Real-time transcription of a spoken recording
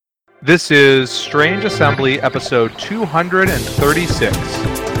This is Strange Assembly, episode 236,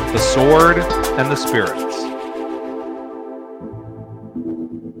 The Sword and the Spirits.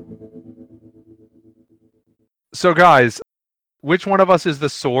 So guys, which one of us is the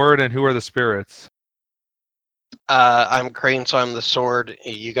sword and who are the spirits? I'm Crane, so I'm the sword.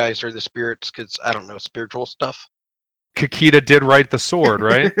 You guys are the spirits, because I don't know spiritual stuff. Kakita did write the sword,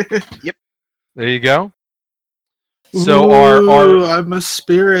 right? Yep. There you go. So I'm a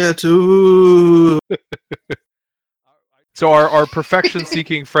spirit. Ooh. So our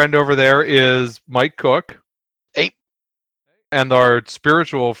perfection-seeking friend over there is Mike Cook. Hey. And our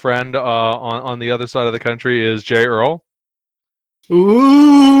spiritual friend on the other side of the country is Jay Earl.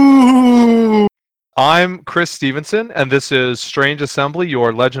 Ooh. I'm Chris Stevenson, and this is Strange Assembly,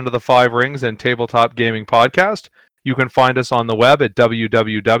 your Legend of the Five Rings and tabletop gaming podcast. You can find us on the web at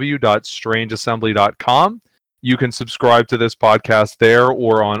www.strangeassembly.com. You can subscribe to this podcast there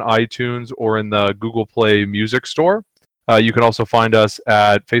or on iTunes or in the Google Play Music Store. You can also find us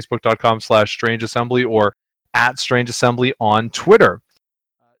at facebook.com/strangeassembly or at strangeassembly on Twitter.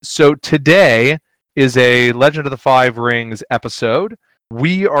 So today is a Legend of the Five Rings episode.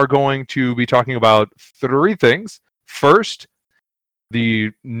 We are going to be talking about three things. First,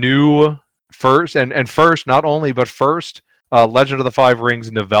 the new first Legend of the Five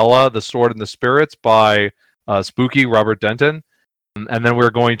Rings novella, The Sword and the Spirits by Spooky Robert Denton. And then we're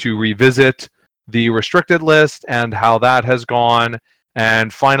going to revisit the restricted list and how that has gone.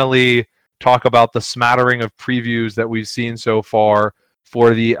 And finally, talk about the smattering of previews that we've seen so far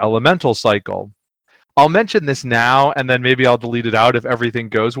for the Elemental cycle. I'll mention this now, and then maybe I'll delete it out if everything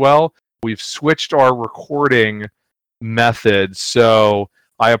goes well. We've switched our recording method, so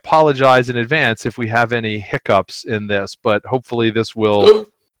I apologize in advance if we have any hiccups in this, but hopefully this will...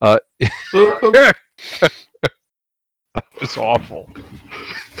 It's awful.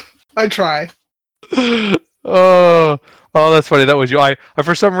 I try. Oh, that's funny. That was you. I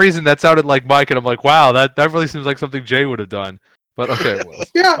for some reason that sounded like Mike, and I'm like, wow, that really seems like something Jay would have done. But okay, it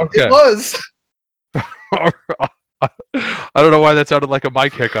was. Yeah, okay. It was. I don't know why that sounded like a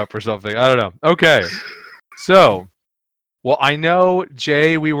mic hiccup or something. I don't know. Okay, so, well, I know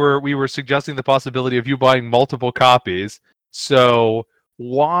Jay. We were suggesting the possibility of you buying multiple copies. So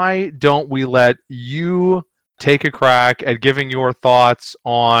why don't we let you take a crack at giving your thoughts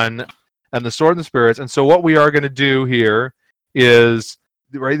on and the Sword and the Spirits? And so what we are going to do here is,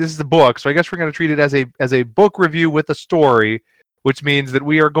 right, this is the book, so I guess we're going to treat it as a book review with a story, which means that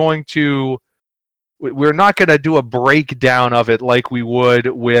we're not going to do a breakdown of it like we would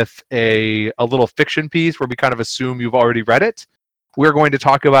with a little fiction piece where we kind of assume you've already read it. We're going to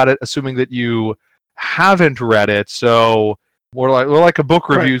talk about it assuming that you haven't read it, so we're like a book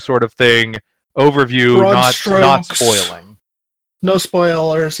review sort of thing. Overview, not spoiling. No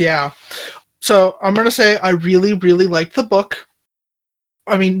spoilers, yeah. So I'm going to say I really, really liked the book.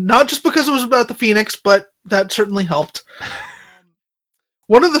 I mean, not just because it was about the Phoenix, but that certainly helped.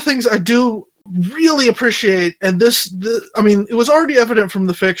 One of the things I do really appreciate, and it was already evident from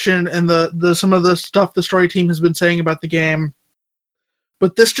the fiction and the some of the stuff the story team has been saying about the game,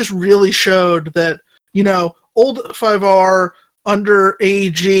 but this just really showed that, old 5R under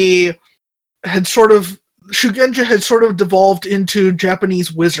AEG Shugenja had sort of devolved into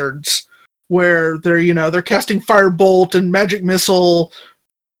Japanese wizards, where they're casting Firebolt and Magic Missile,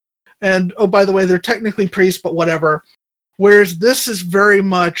 and oh, by the way, they're technically priests, but whatever. Whereas this is very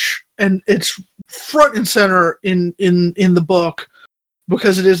much, and it's front and center in the book,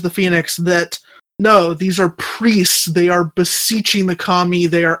 because it is the Phoenix, that no, these are priests. They are beseeching the kami.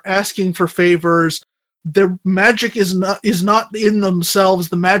 They are asking for favors. Their magic is not in themselves.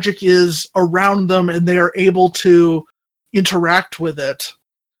 The magic is around them, and they are able to interact with it.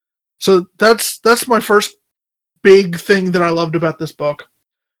 So that's my first big thing that I loved about this book.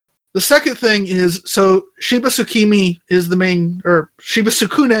 The second thing is, so Shiba Tsukune is the main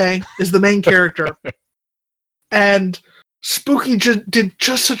character, and Spooky did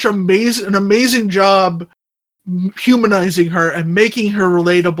just such an amazing job humanizing her and making her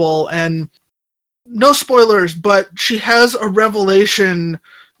relatable. And no spoilers, but she has a revelation,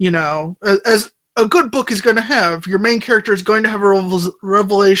 as a good book is going to have. Your main character is going to have a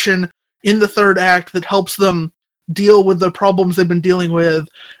revelation in the third act that helps them deal with the problems they've been dealing with.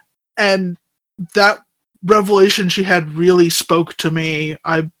 And that revelation she had really spoke to me.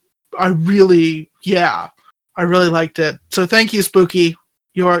 I really liked it. So thank you, Spooky.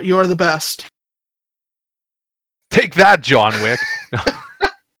 You're the best. Take that, John Wick.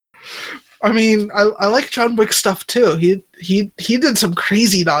 I mean, I like John Wick stuff too. He did some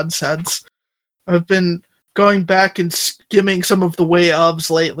crazy nonsense. I've been going back and skimming some of the way ofs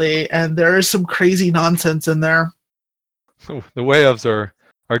lately, and there is some crazy nonsense in there. The way ofs are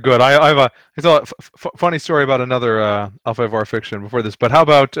good. I have a funny story about another L5R fiction before this. But how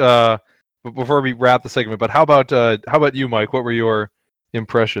about before we wrap the segment? But how about you, Mike? What were your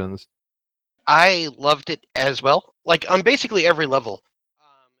impressions? I loved it as well. Like on basically every level.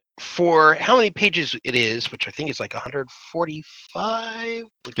 For how many pages it is, which I think is like 145.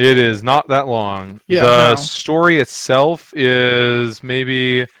 It is not that long. Yeah, The no. story itself is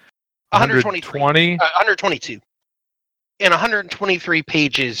maybe 120. 122. In 123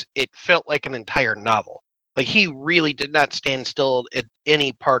 pages, it felt like an entire novel. Like he really did not stand still at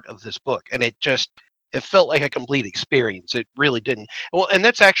any part of this book, and it felt like a complete experience. It really didn't. Well, and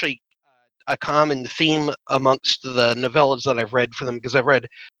that's actually a common theme amongst the novellas that I've read for them, because I've read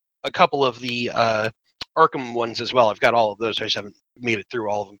a couple of the Arkham ones as well. I've got all of those. I just haven't made it through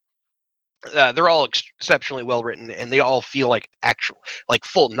all of them. They're all exceptionally well written, and they all feel like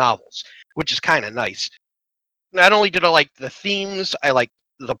full novels, which is kind of nice. Not only did I like the themes, I liked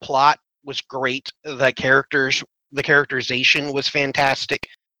the plot was great. The characterization was fantastic.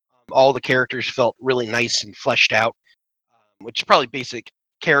 All the characters felt really nice and fleshed out, which is probably basic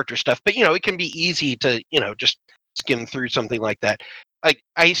character stuff. But it can be easy to just skim through something like that. I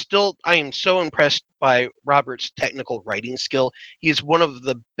am so impressed by Robert's technical writing skill. He's one of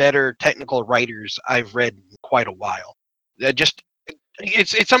the better technical writers I've read in quite a while.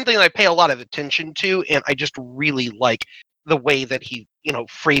 It's something that I pay a lot of attention to, and I just really like the way that he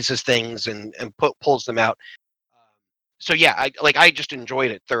phrases things and pulls them out. So yeah, I just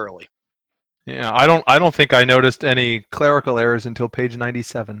enjoyed it thoroughly. Yeah, I don't think I noticed any clerical errors until page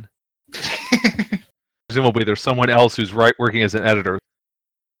 97. Presumably, there's someone else who's working as an editor.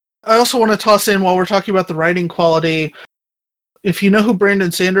 I also want to toss in, while we're talking about the writing quality, if you know who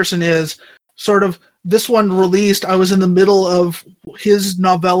Brandon Sanderson is, sort of this one released, I was in the middle of his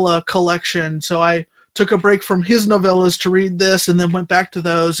novella collection, so I took a break from his novellas to read this and then went back to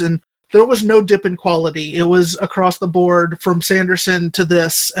those, and there was no dip in quality. It was across the board from Sanderson to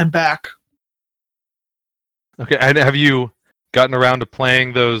this and back. Okay, and have you gotten around to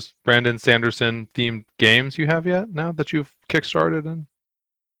playing those Brandon Sanderson themed games you have yet, now that you've kickstarted? And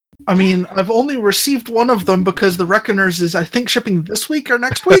I mean, I've only received one of them because the Reckoners is, I think, shipping this week or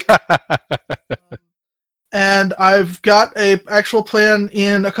next week. And I've got a actual plan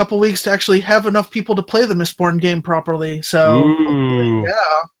in a couple weeks to actually have enough people to play the Mistborn game properly. So, Ooh.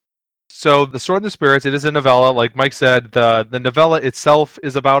 yeah. So The Sword and the Spirits, it is a novella. Like Mike said, the novella itself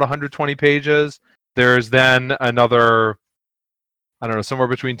is about 120 pages. There's then another, I don't know, somewhere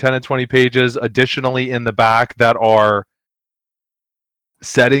between 10 and 20 pages additionally in the back that are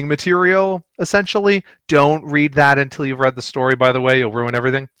setting material, essentially. Don't read that until you've read the story, by the way. You'll ruin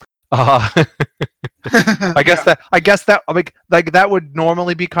everything. I guess that would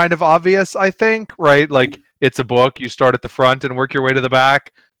normally be kind of obvious, I think, right? Like, it's a book, you start at the front and work your way to the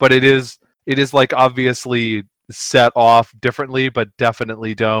back, but it is like obviously set off differently, but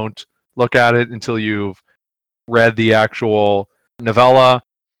definitely don't look at it until you've read the actual novella.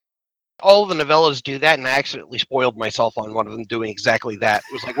 All of the novellas do that, and I accidentally spoiled myself on one of them doing exactly that.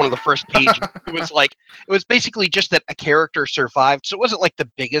 It was like one of the first pages. It was basically just that a character survived, so it wasn't like the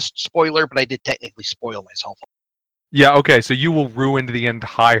biggest spoiler, but I did technically spoil myself. Yeah, okay, so you will ruin the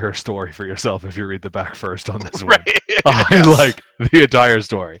entire story for yourself if you read the back first on this one. Right. Like, the entire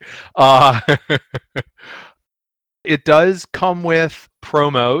story. It does come with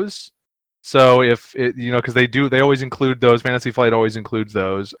promos, so if it, because they always include those. Fantasy Flight always includes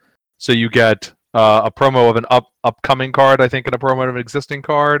those. So you get a promo of an upcoming card, I think, and a promo of an existing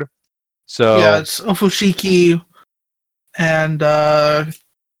card. So yeah, it's Ofushiki and Kaito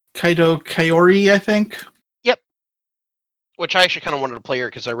Kaori, I think. Yep. Which I actually kind of wanted to play her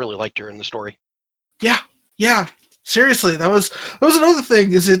because I really liked her in the story. Yeah. Seriously, that was another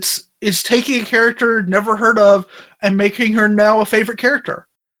thing. Is it's taking a character never heard of and making her now a favorite character.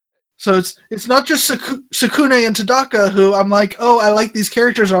 So it's not just Sukune and Tadaka, who I'm like, oh, I like these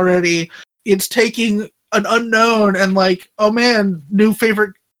characters already. It's taking an unknown and like, oh man, new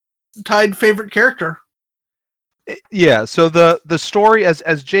favorite character. Yeah, so the story,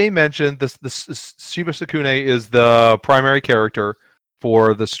 as Jay mentioned, the Shiba Sukune is the primary character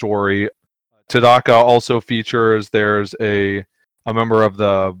for the story. Tadaka also features. There's a member of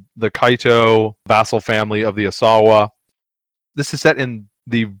the Kaito vassal family of the Asawa. This is set in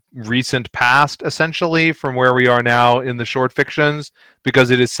the recent past, essentially, from where we are now in the short fictions,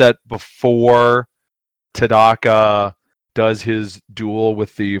 because it is set before Tadaka does his duel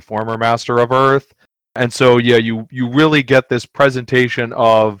with the former Master of Earth. And so, yeah, you really get this presentation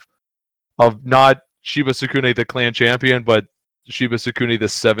of not Shiba Tsukune, the clan champion, but Shiba Tsukune, the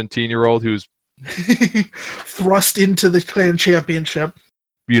 17-year-old who's thrust into the clan championship.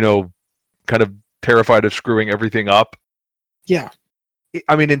 Kind of terrified of screwing everything up. Yeah.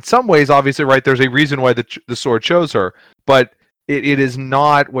 I mean, in some ways, obviously, right, there's a reason why the sword chose her, but it is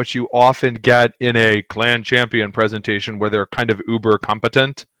not what you often get in a clan champion presentation where they're kind of uber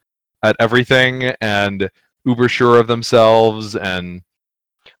competent at everything and uber sure of themselves. And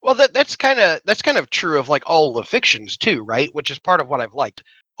well, that's kind of true of like all the fictions too, right? Which is part of what I've liked.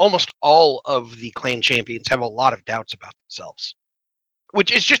 Almost all of the clan champions have a lot of doubts about themselves,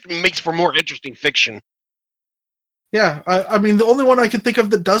 which is just makes for more interesting fiction. Yeah, I mean, the only one I can think of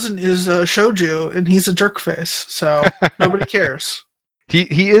that doesn't is Shoju, and he's a jerkface, so nobody cares.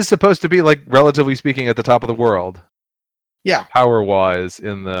 He is supposed to be, like, relatively speaking, at the top of the world. Yeah. Power-wise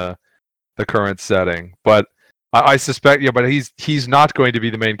in the current setting. But I suspect, but he's not going to be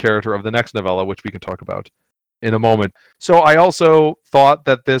the main character of the next novella, which we can talk about in a moment. So I also thought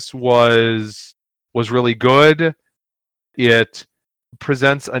that this was really good. It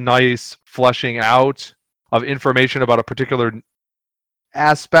presents a nice fleshing out of information about a particular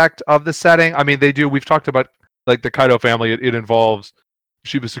aspect of the setting. I mean, we've talked about, like, the Kaido family. It involves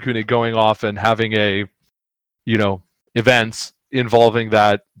Shiba Tsukune going off and having events involving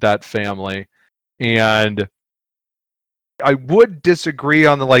that family. And I would disagree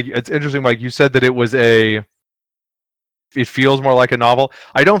on it's interesting, Mike, you said that it feels more like a novel.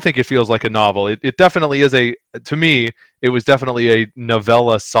 I don't think it feels like a novel. It definitely is to me, it was definitely a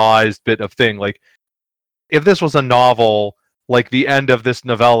novella-sized bit of thing. Like, if this was a novel, like, the end of this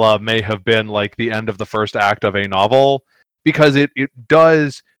novella may have been like the end of the first act of a novel, because it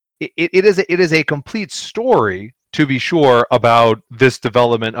is a complete story, to be sure, about this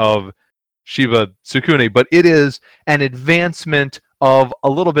development of Shiba Tsukune, but it is an advancement of a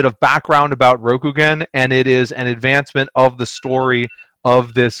little bit of background about Rokugan, and it is an advancement of the story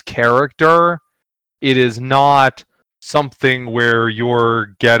of this character. It is not something where you're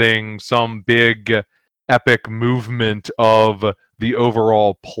getting some big epic movement of the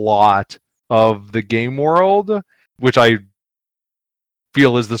overall plot of the game world, which I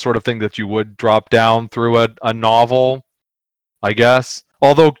feel is the sort of thing that you would drop down through a novel, I guess.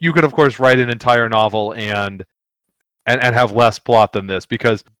 Although you could, of course, write an entire novel and have less plot than this,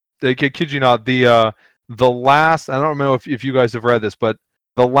 because they kid you not, the last, I don't know if you guys have read this, but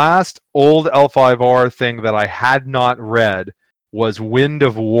the last old L5R thing that I had not read was Wind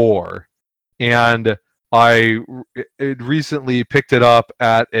of War, and I recently picked it up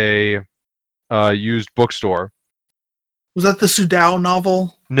at a used bookstore. Was that the Sudao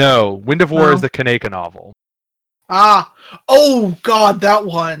novel? No, Wind of War is the Kaneka novel. Ah, oh God, that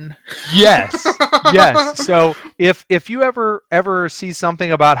one. Yes, yes. So if you ever see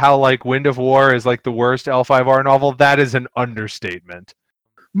something about how, like, Wind of War is like the worst L5R novel, that is an understatement.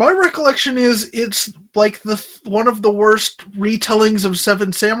 My recollection is it's like one of the worst retellings of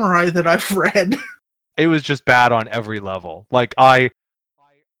Seven Samurai that I've read. It was just bad on every level. Like,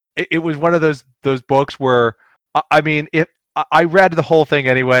 it was one of those books where, I mean, I read the whole thing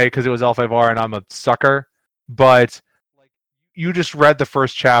anyway because it was L5R and I'm a sucker. But you just read the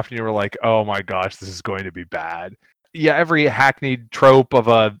first chapter and you were like, oh my gosh, this is going to be bad. Yeah, every hackneyed trope of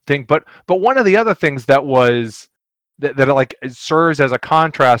a thing. But one of the other things that like serves as a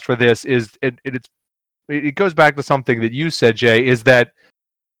contrast for this is it goes back to something that you said, Jay, is that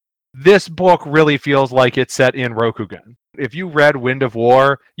this book really feels like it's set in Rokugan. If you read Wind of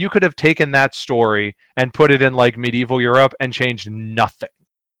War, you could have taken that story and put it in, like, medieval Europe and changed nothing.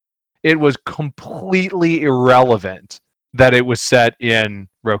 It was completely irrelevant that it was set in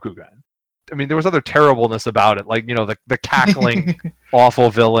Rokugan. I mean, there was other terribleness about it, like, the cackling awful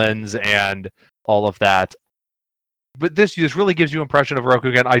villains and all of that. But this just really gives you an impression of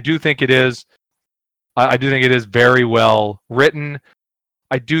Rokugan. I do think it is very well written.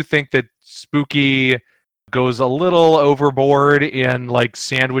 I do think that Spooky goes a little overboard in, like,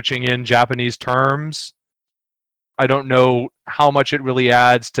 sandwiching in Japanese terms. I don't know how much it really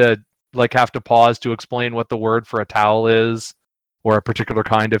adds to, like, have to pause to explain what the word for a towel is, or a particular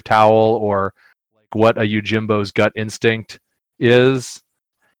kind of towel, or like what a Yojimbo's gut instinct is.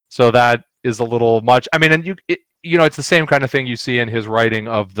 So that is a little much. I mean, and it's the same kind of thing you see in his writing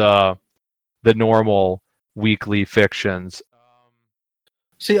of the normal weekly fictions.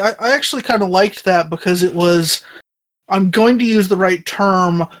 See, I actually kind of liked that because it was, I'm going to use the right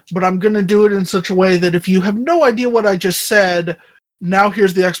term, but I'm going to do it in such a way that if you have no idea what I just said, now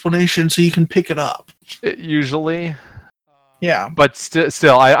here's the explanation so you can pick it up. Usually. Yeah. But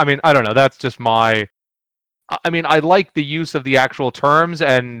still, I mean, I don't know. That's just my... I mean, I like the use of the actual terms,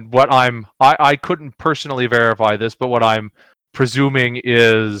 and what I couldn't personally verify this, but what I'm presuming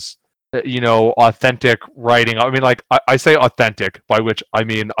is, authentic writing. I mean, like, I say authentic, by which I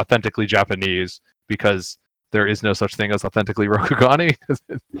mean authentically Japanese, because there is no such thing as authentically Rokugani.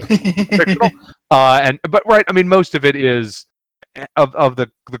 Fictional. But right, I mean, most of it is of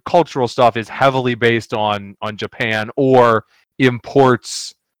the cultural stuff is heavily based on Japan, or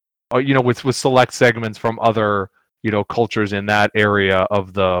imports, with select segments from other cultures in that area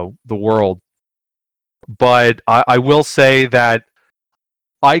of the world. But I will say that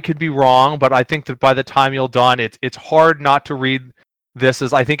I could be wrong, but I think that by the time you're done, it's hard not to read this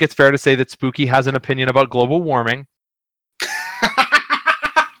as, I think it's fair to say that Spooky has an opinion about global warming.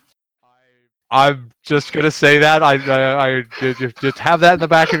 I'm just gonna say that. I just have that in the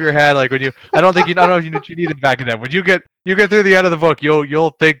back of your head, like when you. I don't know if you need it back in that. When you get through the end of the book,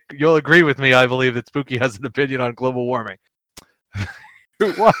 you'll agree with me. I believe that Spooky has an opinion on global warming.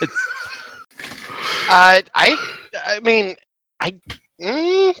 What? I mean, I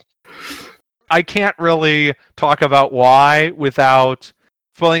can't really talk about why without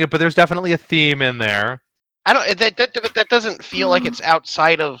spoiling it, but there's definitely a theme in there. I don't. That doesn't feel like it's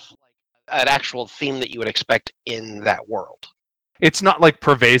outside of an actual theme that you would expect in that world. It's not like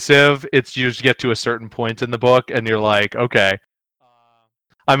pervasive. It's you just get to a certain point in the book and you're like, okay.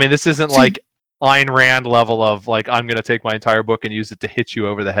 I mean, this isn't like Ayn Rand level of like, I'm going to take my entire book and use it to hit you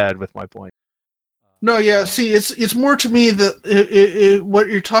over the head with my point. No, yeah. See, it's more to me that what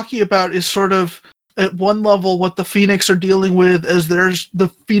you're talking about is sort of at one level what the Phoenix are dealing with, as there's the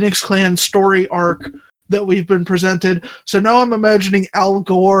Phoenix Clan story arc that we've been presented. So now I'm imagining Al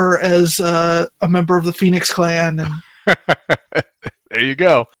Gore as a member of the Phoenix Clan. And there you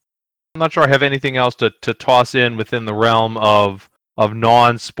go. I'm not sure I have anything else to toss in within the realm of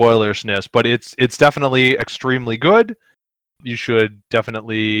non-spoilersness, but it's definitely extremely good. You should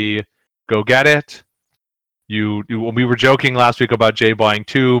definitely go get it. We were joking last week about Jay buying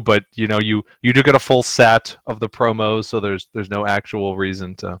 2, but you do get a full set of the promos, so there's no actual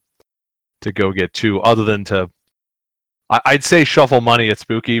reason to go get 2, other than I'd say shuffle money at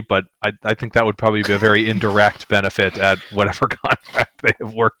Spooky, but I think that would probably be a very indirect benefit at whatever contract they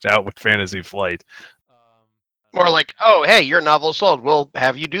have worked out with Fantasy Flight. More like, oh, hey, your novel sold. We'll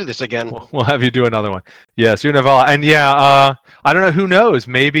have you do this again. We'll have you do another one. Yes, your novella. And I don't know, who knows?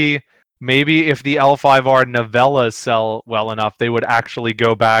 Maybe if the L5R novellas sell well enough, they would actually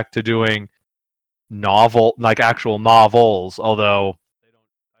go back to doing actual novels, although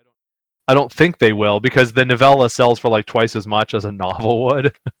I don't think they will, because the novella sells for like twice as much as a novel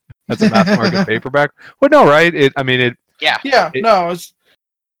would. That's a mass market paperback. Well, no, right? It's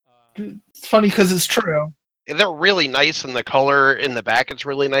funny because it's true. They're really nice, and the color in the back is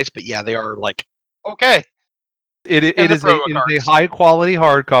really nice, but yeah, they are like, okay. It is a high quality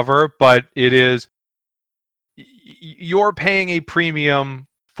hardcover, but it is, you're paying a premium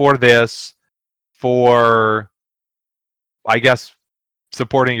for this for, I guess,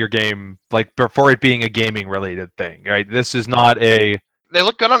 supporting your game, like for it being a gaming related thing, right? This is not a. They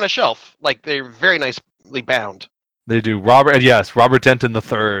look good on a shelf. Like, they're very nicely bound. They do. Robert Denton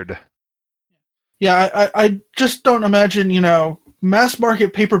III. Yeah, I just don't imagine, mass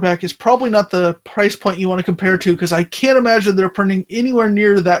market paperback is probably not the price point you want to compare to, because I can't imagine they're printing anywhere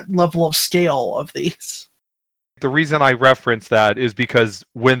near that level of scale of these. The reason I reference that is because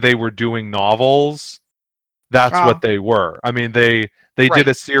when they were doing novels, that's what they were. I mean, they did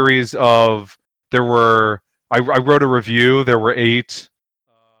a series of, I wrote a review, there were 8.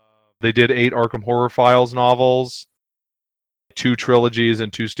 They did 8 Arkham Horror Files novels, 2 trilogies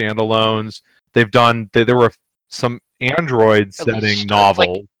and 2 standalones. There were some Android setting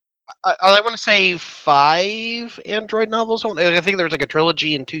novels. I want to say 5 Android novels. I think there was like a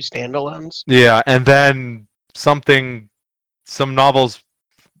trilogy and 2 standalones. Yeah, and then some novels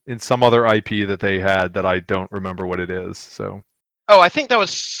in some other IP that they had that I don't remember what it is. So. Oh, I think that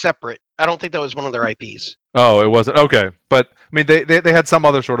was separate. I don't think that was one of their IPs. Oh, it wasn't? Okay. But, I mean, they had some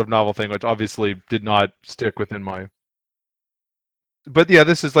other sort of novel thing, which obviously did not stick within my... But yeah,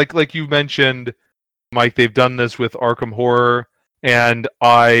 this is like you mentioned, Mike, they've done this with Arkham Horror, and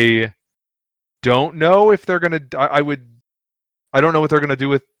I don't know if they're going to... I don't know what they're going to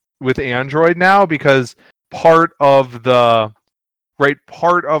do with Android now, because part of the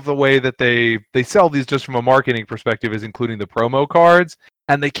way that they sell these just from a marketing perspective is including the promo cards,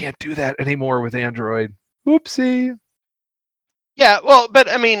 and they can't do that anymore with Android. Oopsie. Yeah, well, but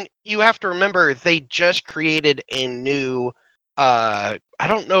I mean, you have to remember they just created a new I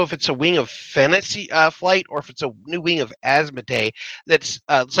don't know if it's a wing of Fantasy Flight or if it's a new wing of Asmodee that's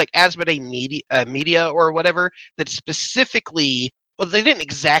it's like Asmodee Media or whatever, that specifically, well, they didn't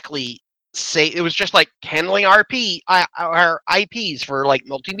exactly say, it was just like handling our IPs for like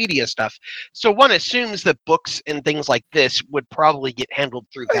multimedia stuff. So one assumes that books and things like this would probably get handled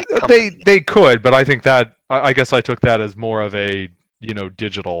through that company. They could, but I think that I guess I took that as more of a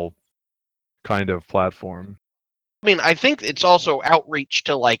digital kind of platform. I mean, I think it's also outreach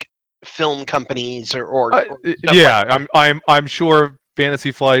to like film companies or yeah, like I'm sure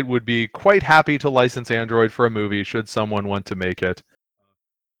Fantasy Flight would be quite happy to license Android for a movie should someone want to make it.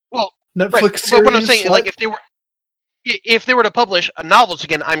 Well, Netflix right. series. But what I'm saying, like, if they were to publish novels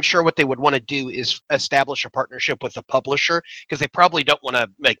again, I'm sure what they would want to do is establish a partnership with a publisher, because they probably don't want to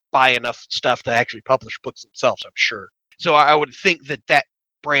buy enough stuff to actually publish books themselves, I'm sure. So I would think that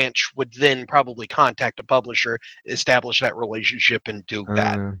branch would then probably contact a publisher, establish that relationship, and do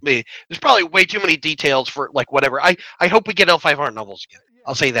that. I mean, there's probably way too many details for like whatever. I hope we get L5R novels again.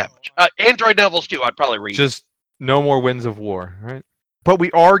 I'll say that much. Android novels too, I'd probably read. Just no more Winds of War, right? But we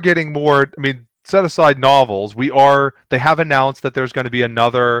are getting more. I mean, set aside novels. They have announced that there's going to be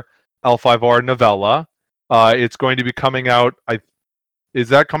another L5R novella. It's going to be coming out. Is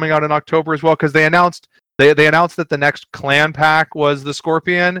that coming out in October as well? Because they announced that the next clan pack was the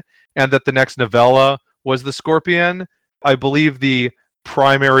Scorpion, and that the next novella was the Scorpion. I believe the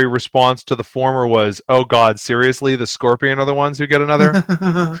primary response to the former was, "Oh God, seriously, the Scorpion are the ones who get another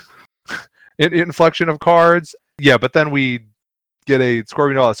inflection of cards." Yeah, but then we get a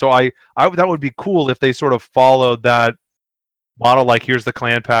Scorpion novella. So I that would be cool if they sort of followed that model. Like, here's the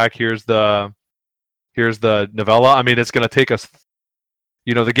clan pack, here's the novella. I mean, it's going to take us.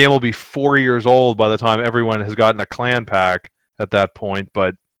 The game will be 4 years old by the time everyone has gotten a clan pack at that point,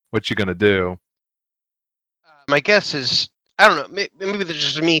 but what you going to do? My guess is, I don't know, maybe that's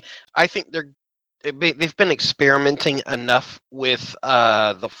just me. I think they've been experimenting enough with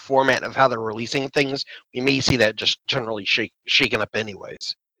the format of how they're releasing things. We may see that just generally shaken up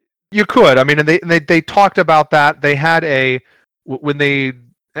anyways. You could. I mean, and they talked about that. They had when they,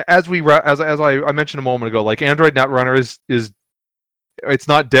 as I mentioned a moment ago, like Android Netrunner is it's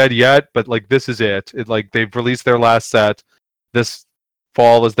not dead yet, but like this is it. Like they've released their last set. This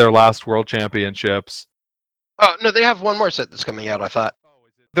fall is their last World Championships. Oh no, they have one more set that's coming out, I thought.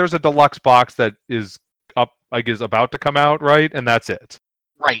 There's a deluxe box that is about to come out, right? And that's it.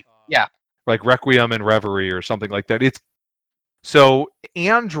 Right. Yeah. Like Requiem and Reverie or something like that. So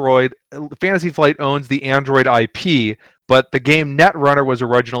Android Fantasy Flight owns the Android IP, but the game Netrunner was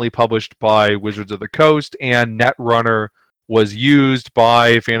originally published by Wizards of the Coast, and Netrunner was used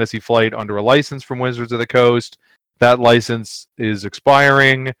by Fantasy Flight under a license from Wizards of the Coast. That license is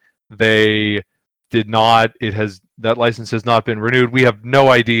expiring. That license has not been renewed. We have no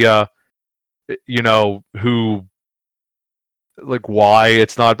idea, who, like, why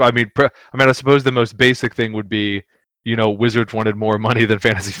it's not. I mean, I suppose the most basic thing would be, Wizards wanted more money than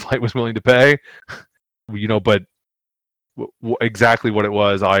Fantasy Flight was willing to pay. But exactly what it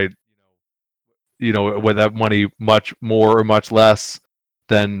was, with that money much more or much less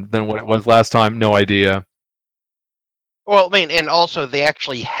than what it was last time, no idea. Well, I mean, and also they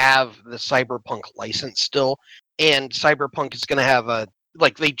actually have the Cyberpunk license still, and Cyberpunk is going to have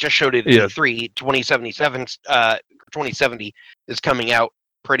they just showed it in 2070 is coming out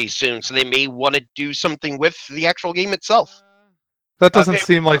pretty soon, so they may want to do something with the actual game itself. That doesn't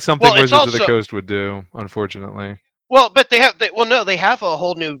seem like something Wizards of the Coast would do, unfortunately. Well, but they have a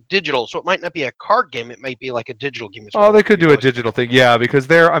whole new digital, so it might not be a card game. It might be like a digital game as well. Oh, they could do a digital thing, yeah, because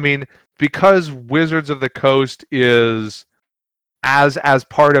because Wizards of the Coast is as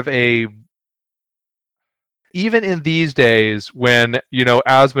part of even in these days when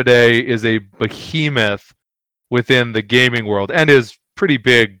Asmodee is a behemoth within the gaming world and is pretty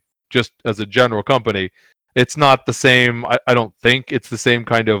big just as a general company, it's not the same. I don't think it's the same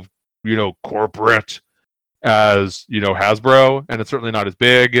kind of corporate as Hasbro, and it's certainly not as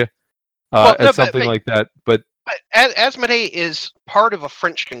big as something like that. But Asmodee is part of a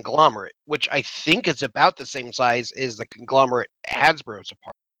French conglomerate, which I think is about the same size as the conglomerate Hasbro's a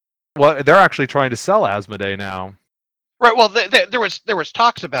part. Well, they're actually trying to sell Asmodee now. Right. Well, there was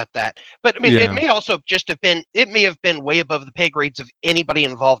talks about that, but I mean, It may also just have been. It may have been way above the pay grades of anybody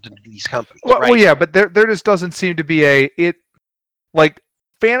involved in these companies. Well, right? Well, yeah, but there just doesn't seem to be like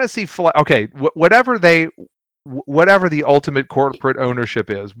Fantasy Flight. Okay, whatever the ultimate corporate ownership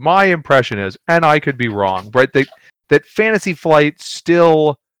is, my impression is, and I could be wrong, right? That Fantasy Flight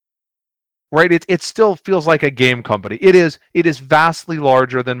still right? It still feels like a game company. It is vastly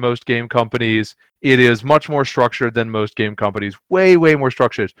larger than most game companies. It is much more structured than most game companies, way more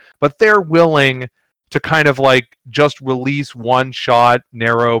structured. But they're willing to kind of like just release one-shot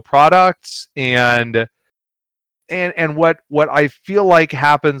narrow products, and what I feel like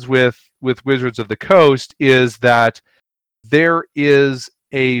happens with Wizards of the Coast is that there is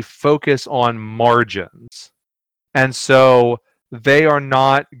a focus on margins. And so they are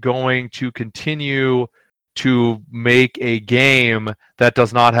not going to continue to make a game that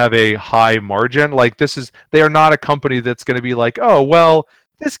does not have a high margin. Like they are not a company that's going to be like, oh, well,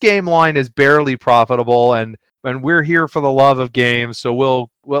 this game line is barely profitable and we're here for the love of games. So we'll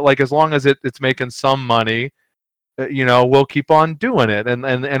like, as long as it's making some money, we'll keep on doing it.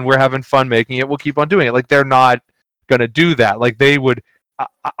 And we're having fun making it. We'll keep on doing it. Like, they're not going to do that. Like, they would,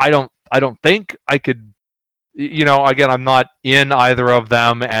 I don't think I could, again, I'm not in either of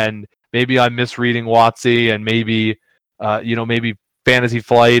them, and maybe I'm misreading WotC, and maybe Fantasy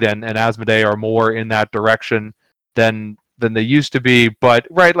Flight and Asmodee are more in that direction than they used to be. But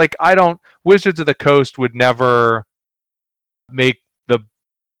right, like, Wizards of the Coast would never make the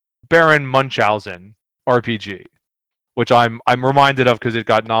Baron Munchausen RPG, which I'm reminded of because it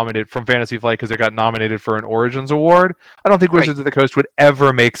got nominated from Fantasy Flight because it got nominated for an Origins Award. I don't think Wizards of the Coast would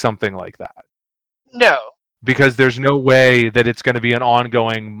ever make something like that. No. Because there's no way that it's going to be an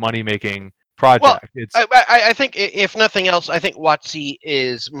ongoing money-making project. Well, I think, if nothing else, I think WotC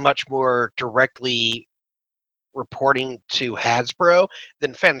is much more directly reporting to Hasbro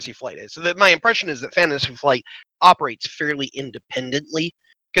than Fantasy Flight is. So my impression is that Fantasy Flight operates fairly independently,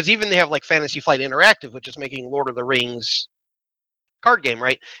 because even they have like Fantasy Flight Interactive, which is making Lord of the Rings card game,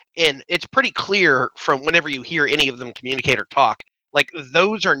 right? And it's pretty clear from whenever you hear any of them communicate or talk, like,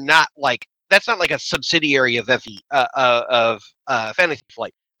 those are not like, that's not like a subsidiary of Fantasy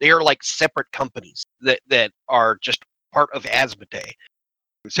Flight. They are like separate companies that are just part of Asmodee.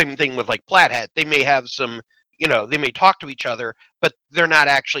 Same thing with like Plaid Hat. They may have some, they may talk to each other, but they're not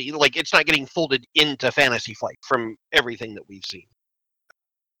actually, like, it's not getting folded into Fantasy Flight from everything that we've seen.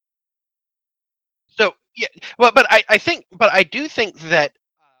 So yeah, well, but I do think that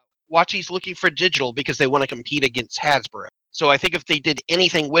WotC's looking for digital because they want to compete against Hasbro. So I think if they did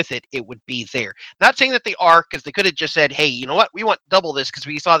anything with it, it would be there. Not saying that they are, because they could have just said, hey, you know what? We want double this because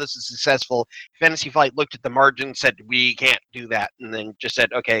we saw this is successful. Fantasy Flight looked at the margin, said, we can't do that, and then just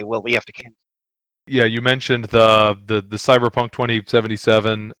said, okay, well, we have to cancel. Yeah, you mentioned the Cyberpunk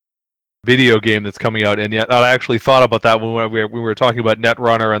 2077 video game that's coming out, and yet I actually thought about that when we were talking about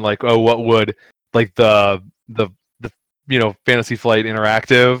Netrunner and like, oh, what would like the Fantasy Flight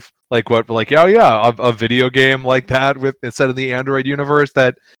Interactive, like what, like, oh yeah, a video game like that with instead of the Android universe.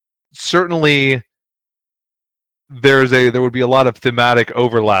 That certainly there would be a lot of thematic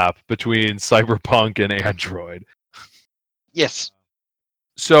overlap between Cyberpunk and Android. Yes.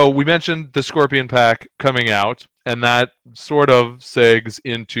 So we mentioned the Scorpion Pack coming out, and that sort of segs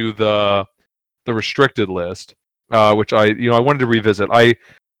into the restricted list, which I wanted to revisit.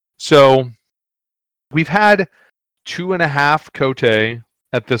 So we've had 2.5 Kote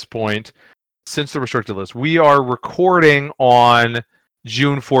at this point since the restricted list. We are recording on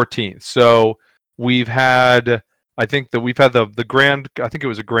June 14th. So we've had, I think the grand, I think it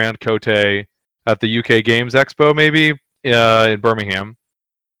was a grand Kote at the UK Games Expo, maybe in Birmingham.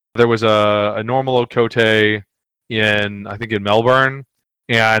 There was a normal Kote in Melbourne,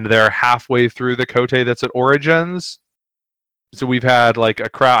 and they're halfway through the Kote that's at Origins. So we've had like a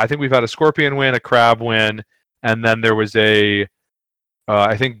crab. I think we've had a Scorpion win, a Crab win, and then there was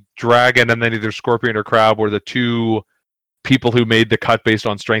I think Dragon, and then either Scorpion or Crab were the two people who made the cut based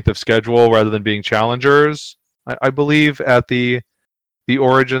on strength of schedule rather than being challengers, I believe, at the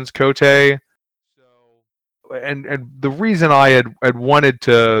Origins Kote. So, and the reason I had wanted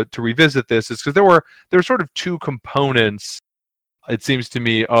to revisit this is because there were sort of two components, it seems to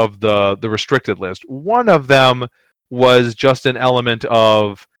me, of the restricted list. One of them was just an element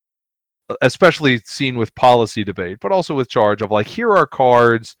of, especially seen with policy debate, but also with charge, of like, here are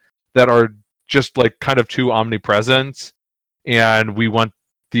cards that are just like kind of too omnipresent, and we want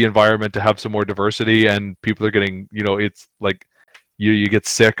the environment to have some more diversity, and people are getting, it's like you get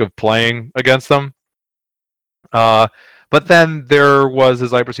sick of playing against them. But then there was,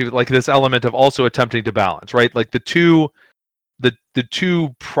 as I perceive it, like this element of also attempting to balance, right? Like the two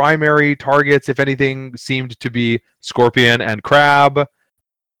primary targets, if anything, seemed to be Scorpion and Crab.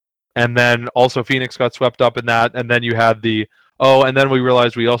 And then also Phoenix got swept up in that. And then you had and then we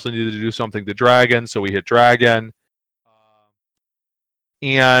realized we also needed to do something to Dragon, so we hit Dragon.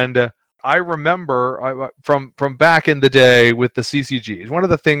 And I remember from back in the day with the CCGs. One of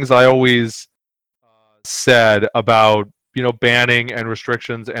the things I always said about banning and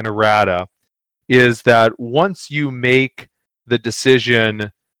restrictions and errata is that once you make the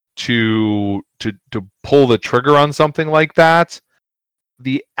decision to pull the trigger on something like that,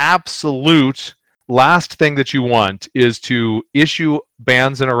 the absolute last thing that you want is to issue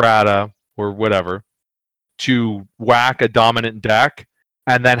bans and errata or whatever to whack a dominant deck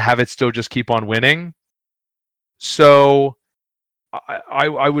and then have it still just keep on winning. So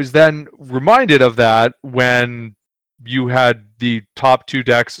I was then reminded of that when you had the top two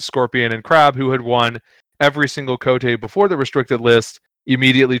decks, Scorpion and Crab, who had won every single Kote before the restricted list,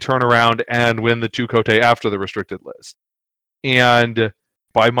 immediately turn around and win the two Kote after the restricted list. And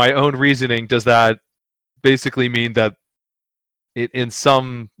by my own reasoning, does that basically mean that it, in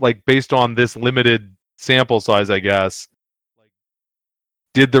some, like, based on this limited sample size, I guess, like,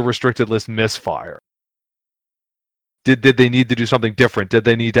 did the restricted list misfire? Did they need to do something different? Did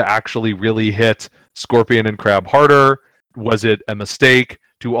they need to actually really hit Scorpion and Crab harder? Was it a mistake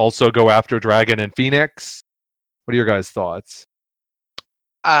to also go after Dragon and Phoenix? What are your guys' thoughts?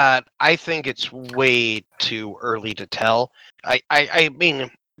 I think it's way too early to tell. I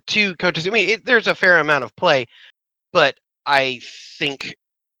mean, two coaches. I mean, there's a fair amount of play, but I think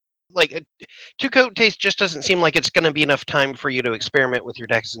like two Kotes just doesn't seem like it's going to be enough time for you to experiment with your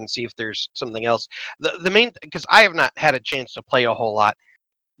decks and see if there's something else. The main, because I have not had a chance to play a whole lot,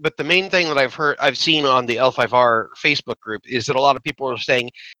 but the main thing that I've seen on the L5R Facebook group is that a lot of people are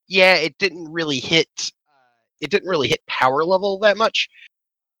saying, yeah, it didn't really hit power level that much,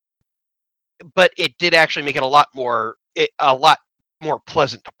 but it did actually make it a lot more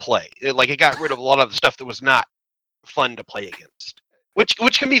pleasant to play. It got rid of a lot of the stuff that was not fun to play against,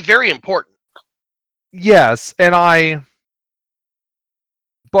 which can be very important. Yes,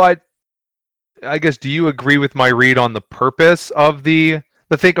 but I guess, do you agree with my read on the purpose of the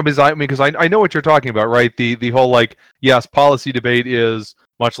thing? Because I know what you're talking about, right? The whole, like, yes, policy debate is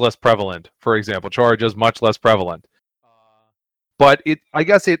much less prevalent. For example, charge is much less prevalent. But I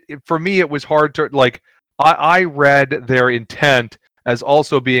guess for me, it was hard to, like, I read their intent as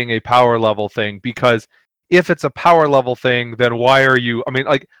also being a power level thing, because if it's a power level thing, then why are you? I mean,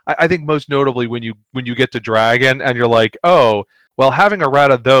 like, I think most notably when you get to Dragon and you're like, oh, well, having a rat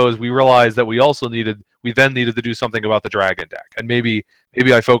of those, we realized that we then needed to do something about the Dragon deck, and maybe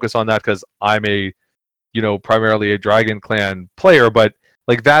I focus on that because I'm primarily a Dragon Clan player, but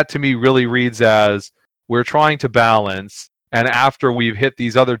like that to me really reads as we're trying to balance. And after we've hit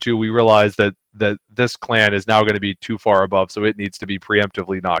these other two, we realize that this clan is now going to be too far above, so it needs to be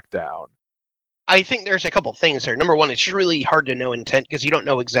preemptively knocked down. I think there's a couple things there. Number one, it's really hard to know intent because you don't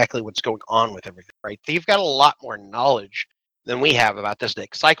know exactly what's going on with everything, right? They've got a lot more knowledge than we have about this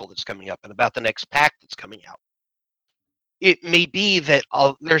next cycle that's coming up and about the next pack that's coming out. It may be that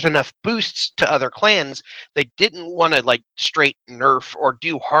there's enough boosts to other clans they didn't want to, like, straight nerf or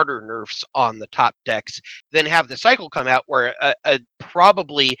do harder nerfs on the top decks, then have the cycle come out where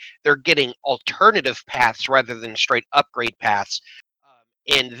probably they're getting alternative paths rather than straight upgrade paths,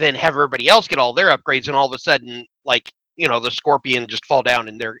 and then have everybody else get all their upgrades, and all of a sudden, like, the Scorpion just fall down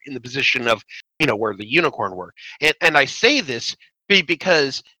and they're in the position of, where the Unicorn were. And I say this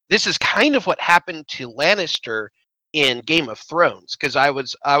because this is kind of what happened to Lannister in Game of Thrones, because I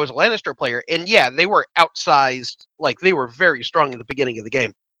was a Lannister player, and yeah, they were outsized, like, they were very strong in the beginning of the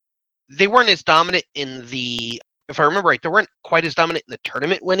game. They weren't as dominant if I remember right, they weren't quite as dominant in the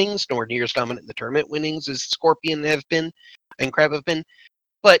tournament winnings, nor near as dominant in the tournament winnings as Scorpion have been and Crab have been.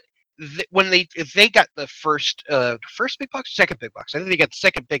 But if they got the first big box, second big box, I think they got the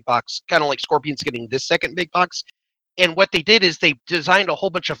second big box, kind of like Scorpion's getting this second big box. And what they did is they designed a whole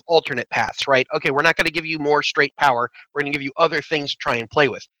bunch of alternate paths, right? Okay, we're not going to give you more straight power. We're going to give you other things to try and play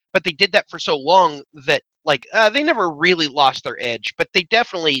with. But they did that for so long that, like, they never really lost their edge, but they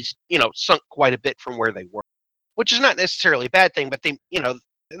definitely, sunk quite a bit from where they were, which is not necessarily a bad thing, but they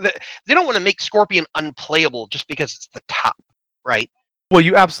don't want to make Scorpion unplayable just because it's the top, right? Well,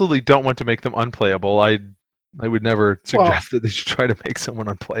 you absolutely don't want to make them unplayable. I would never suggest that they should try to make someone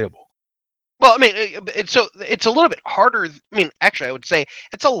unplayable. Well, I mean, it's a little bit harder. I mean, actually, I would say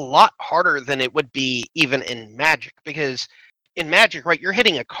it's a lot harder than it would be even in Magic, because in Magic, right, you're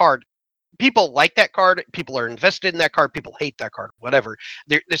hitting a card. People like that card. People are invested in that card. People hate that card. Whatever.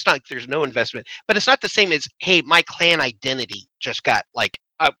 It's not like there's no investment, but it's not the same as, hey, my clan identity just got, like,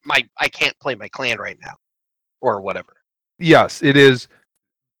 I can't play my clan right now, or whatever. Yes, it is.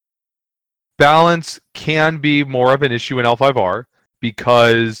 Balance can be more of an issue in L5R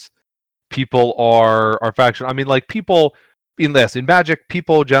because people are faction. I mean, like, people in Magic,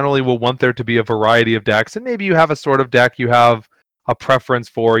 people generally will want there to be a variety of decks, and maybe you have a sort of deck you have a preference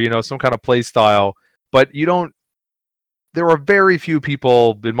for, some kind of play style, but you don't. There are very few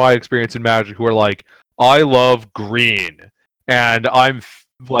people, in my experience in Magic, who are like, I love green, and I'm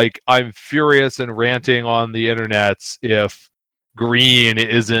furious and ranting on the internets if green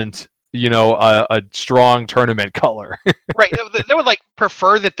isn't a strong tournament color. Right. They would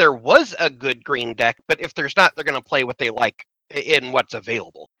prefer that there was a good green deck, but if there's not, they're going to play what they like in what's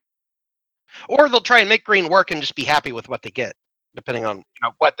available. Or they'll try and make green work and just be happy with what they get, depending on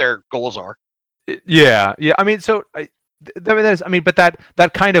what their goals are. Yeah. I mean, so but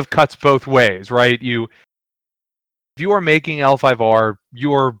that kind of cuts both ways, right? If you are making L5R,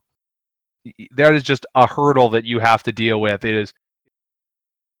 that is just a hurdle that you have to deal with. It is,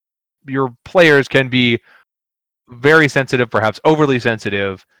 your players can be very sensitive, perhaps overly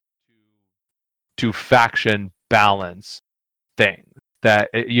sensitive, to faction balance things. That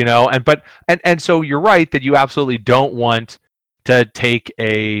and so you're right that you absolutely don't want to take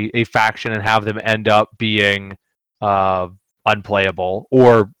a faction and have them end up being unplayable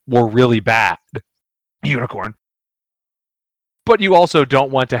or really bad. Unicorn. But you also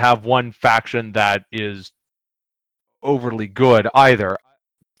don't want to have one faction that is overly good either.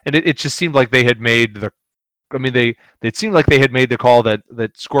 And it just seemed like they had made it seemed like they had made the call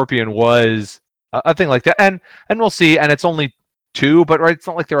that Scorpion was a thing like that. And we'll see. And it's only 2, but right, it's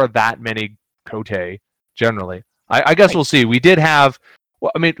not like there are that many Kotei generally. I guess we'll see. We did have,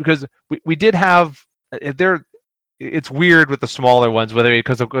 because we did have there. It's weird with the smaller ones,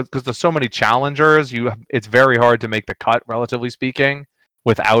 because there's so many challengers. It's very hard to make the cut, relatively speaking,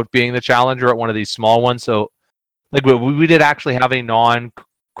 without being the challenger at one of these small ones. So, we did actually have a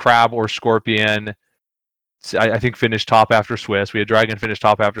non-Crab or Scorpion. I think finished top after Swiss. We had Dragon finish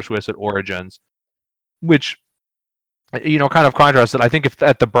top after Swiss at Origins, which kind of contrasted. I think if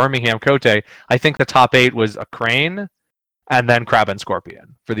at the Birmingham Kotei, I think the top 8 was a Crane, and then Crab and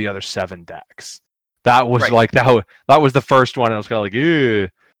Scorpion for the other 7 decks. That was right. That was the first one. And I was kind of like, ew,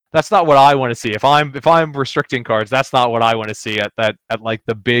 that's not what I want to see. If I'm restricting cards, that's not what I want to see at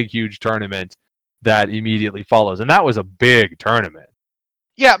the big huge tournament that immediately follows. And that was a big tournament.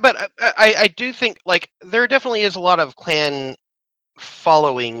 Yeah, but I do think there definitely is a lot of clan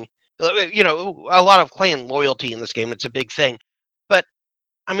following, a lot of clan loyalty in this game. It's a big thing. But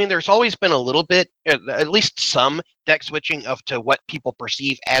there's always been a little bit, at least some deck switching to what people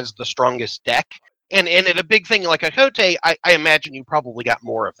perceive as the strongest deck. And in a big thing like a Kotei, I imagine you probably got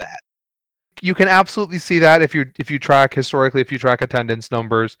more of that. You can absolutely see that if you track historically, if you track attendance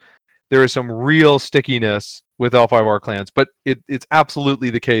numbers, there is some real stickiness with L5R clans. But it's absolutely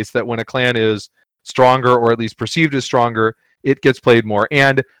the case that when a clan is stronger, or at least perceived as stronger, it gets played more.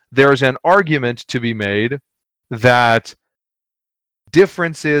 And there's an argument to be made that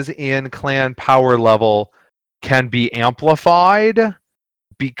differences in clan power level can be amplified,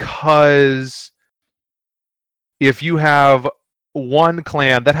 because if you have one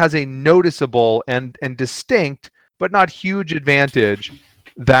clan that has a noticeable and distinct but not huge advantage,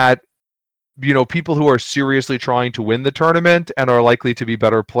 that people who are seriously trying to win the tournament and are likely to be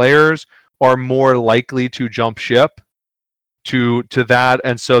better players are more likely to jump ship to that.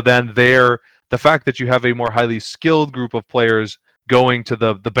 And so then the fact that you have a more highly skilled group of players going to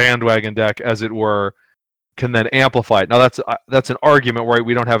the bandwagon deck, as it were, can then amplify it. Now that's an argument, right?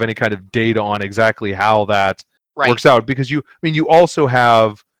 We don't have any kind of data on exactly how that works out, because you also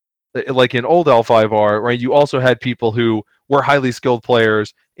have, like in old L5R, right? You also had people who were highly skilled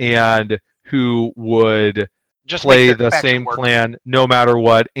players and who would just play the same clan no matter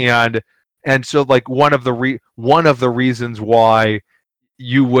what, and so one of the reasons why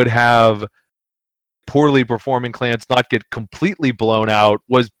you would have poorly performing clans not get completely blown out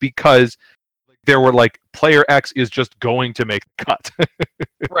was because there were player X is just going to make the cut.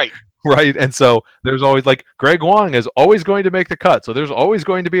 Right, and so there's always Greg Wong is always going to make the cut, so there's always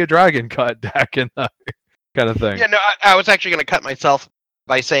going to be a dragon cut deck in the kind of thing. Yeah, no, I was actually going to cut myself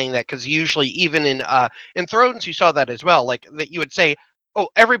by saying that, because usually even in Thrones you saw that as well. That you would say, oh,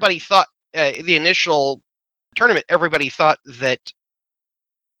 everybody thought the initial tournament, everybody thought that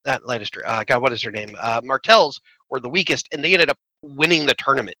Lannister, God, what is her name? Martells were the weakest, and they ended up winning the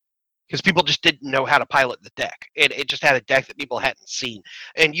tournament because people just didn't know how to pilot the deck. It just had a deck that people hadn't seen.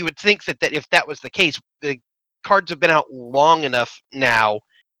 And you would think that if that was the case, the cards have been out long enough now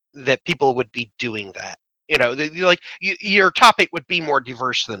that people would be doing that. Your top 8 would be more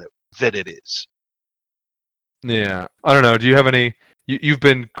diverse than it is. Yeah, I don't know. Do you have any? You've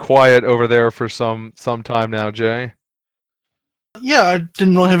been quiet over there for some time now, Jay. Yeah, I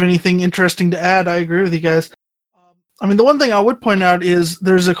didn't really have anything interesting to add. I agree with you guys. I mean, the one thing I would point out is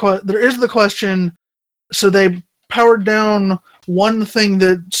there is the question. So they powered down one thing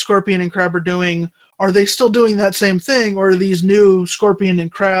that Scorpion and Crab are doing. Are they still doing that same thing, or are these new Scorpion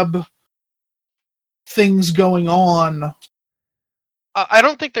and Crab things going on? I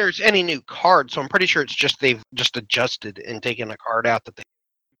don't think there's any new card, so I'm pretty sure it's just they've just adjusted and taken a card out that they.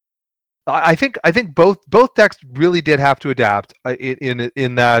 I think both decks really did have to adapt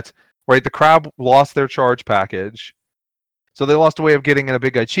in that, right. The Crab lost their charge package, so they lost a way of getting in a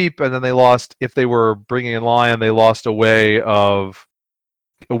big guy cheap, and then they lost, if they were bringing in Lion, they lost a way of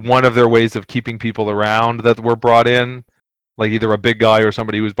one of their ways of keeping people around that were brought in, like either a big guy or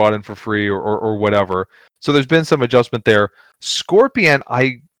somebody who was bought in for free or whatever. So there's been some adjustment there. Scorpion,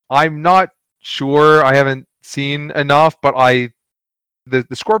 I'm not sure. I haven't seen enough, but the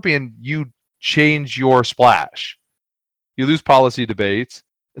Scorpion, you change your splash. You lose policy debates.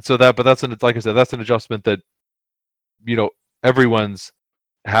 So but that's like I said, that's an adjustment that, everyone's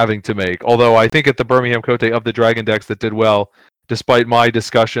having to make. Although I think at the Birmingham Cote of the Dragon decks that did well, despite my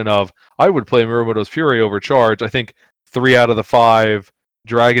discussion of I would play Mirumoto's Fury over Charge, I think 3 out of the 5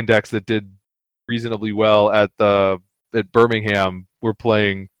 Dragon decks that did reasonably well at Birmingham were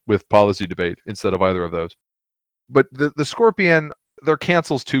playing with policy debate instead of either of those. But the Scorpion, their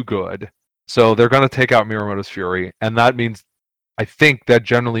cancel's too good, so they're going to take out Mirumoto's Fury, and that means, I think that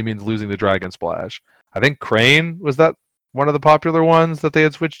generally means losing the Dragon Splash. I think Crane was that one of the popular ones that they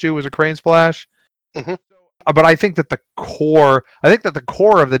had switched to, was a Crane Splash. Mm-hmm. But I think that the core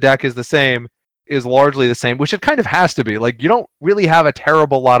of the deck is largely the same, which it kind of has to be. Like, you don't really have a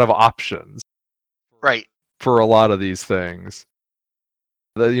terrible lot of options, right, for a lot of these things.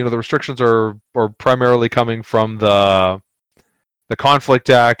 The restrictions are primarily coming from the conflict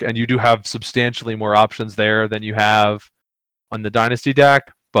deck, and you do have substantially more options there than you have on the Dynasty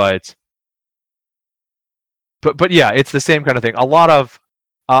deck. But yeah, it's the same kind of thing. A lot of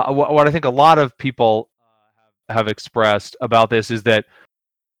what I think a lot of people have expressed about this is that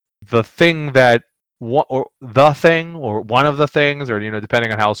the thing that one of the things, or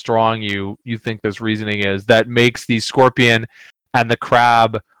depending on how strong you think this reasoning is, that makes the Scorpion and the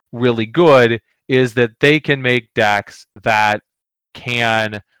Crab really good is that they can make decks that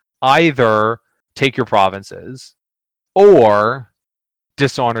can either take your provinces or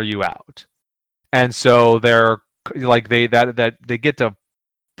dishonor you out. And so they're like they get to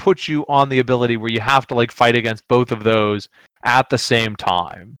put you on the ability where you have to like fight against both of those at the same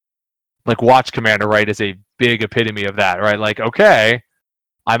time. Like Watch Commander, right, is a big epitome of that, right? Like, okay,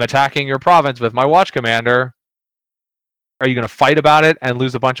 I'm attacking your province with my Watch Commander. Are you going to fight about it and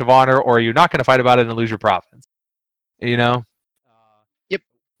lose a bunch of honor, or are you not going to fight about it and lose your province? Yep.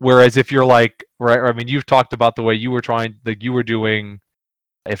 Whereas if you're like, right, I mean, you've talked about the way you were doing,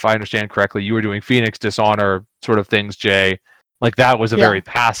 if I understand correctly, you were doing Phoenix Dishonor sort of things, Jay. Like, that was a very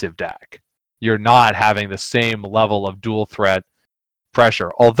passive deck. You're not having the same level of dual threat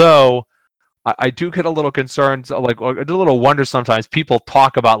pressure. Although I do get a little concerned, like a little wonder sometimes. People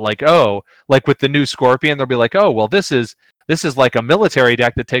talk about like, oh, like with the new Scorpion, they'll be like, oh, well, this is like a military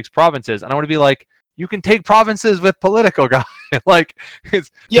deck that takes provinces, and I want to be like, you can take provinces with political guys. Like, this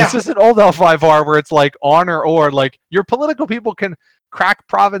isn't old L5R where it's like honor, or like your political people can crack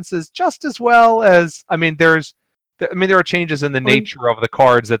provinces just as well as, there are changes in the nature of the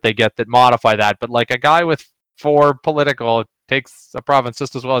cards that they get that modify that, but like a guy with 4 political takes a province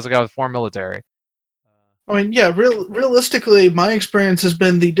just as well as a guy with 4 military. Realistically, my experience has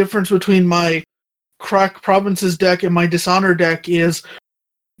been the difference between my crack provinces deck and my dishonor deck is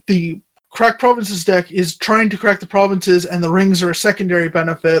the crack provinces deck is trying to crack the provinces, and the rings are a secondary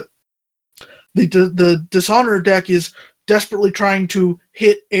benefit. The dishonor deck is desperately trying to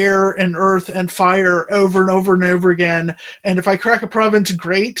hit air and earth and fire over and over and over again. And if I crack a province,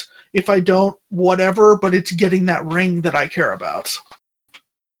 great. If I don't, whatever, but it's getting that ring that I care about.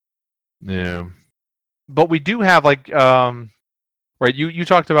 Yeah. But we do have right, you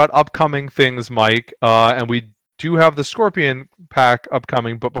talked about upcoming things, Mike, and we do have the Scorpion pack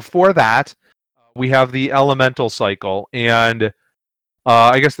upcoming, but before that, we have the Elemental cycle, and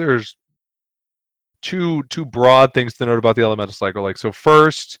I guess there's two broad things to note about the Elemental cycle. Like, so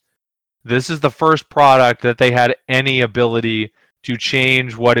first, this is the first product that they had any ability to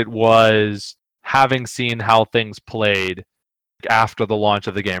change what it was, having seen how things played after the launch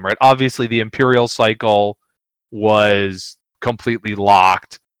of the game, right? Obviously, the Imperial cycle was completely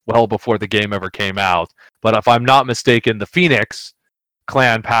locked well before the game ever came out. But if I'm not mistaken, the Phoenix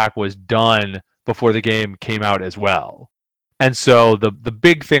clan pack was done before the game came out as well. And so the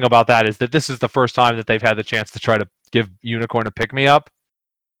big thing about that is that this is the first time that they've had the chance to try to give Unicorn a pick-me-up.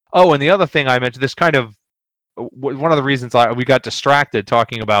 Oh, and the other thing I mentioned, this kind of one of the reasons we got distracted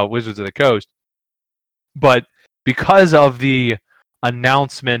talking about Wizards of the Coast, but because of the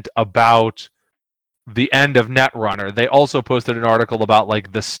announcement about the end of Netrunner, they also posted an article about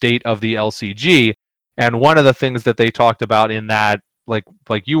like the state of the LCG, and one of the things that they talked about in that, like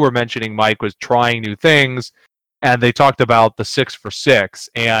you were mentioning, Mike, was trying new things, and they talked about the 6 for 6,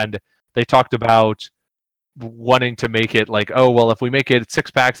 and they talked about wanting to make it like, oh well, if we make it 6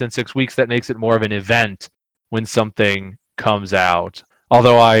 packs in 6 weeks, that makes it more of an event when something comes out.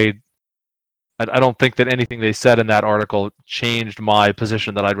 Although I don't think that anything they said in that article changed my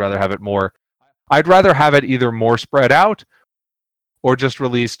position that I'd rather have it more. I'd rather have it either more spread out or just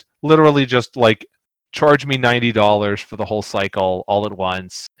released, literally just like charge me $90 for the whole cycle all at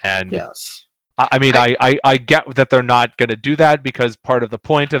once. And Yes. I mean, I get that they're not going to do that, because part of the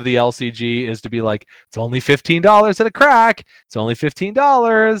point of the LCG is to be like, it's only $15 at a crack. It's only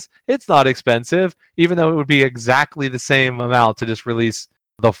 $15. It's not expensive, even though it would be exactly the same amount to just release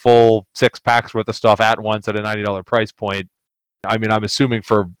the full 6 packs worth of stuff at once at a $90 price point. I mean, I'm assuming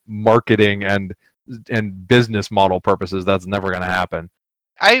for marketing and business model purposes, that's never going to happen.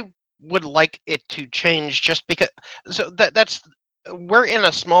 I would like it to change, just because. So that's we're in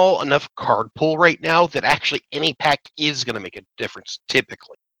a small enough card pool right now that actually any pack is going to make a difference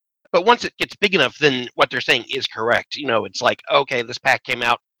typically. But once it gets big enough, then what they're saying is correct. It's like, okay, this pack came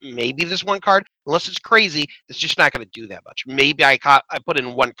out. Maybe this one card, unless it's crazy, it's just not going to do that much. Maybe I put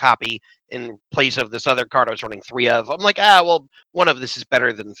in 1 copy in place of this other card I was running 3 of. I'm like, well, one of this is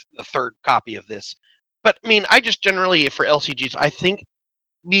better than the 3rd copy of this. But I mean, I just generally, for LCGs, I think,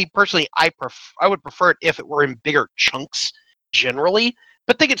 me personally, I would prefer it if it were in bigger chunks generally,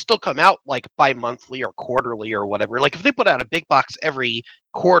 but they could still come out like bi-monthly or quarterly or whatever. Like if they put out a big box every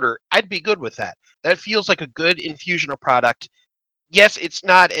quarter, I'd be good with that. That feels like a good infusion of product. Yes, it's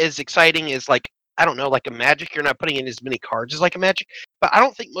not as exciting as, like, I don't know, like a Magic. You're not putting in as many cards as like a Magic, but I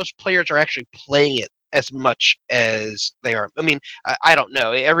don't think most players are actually playing it as much as they are. I mean, I don't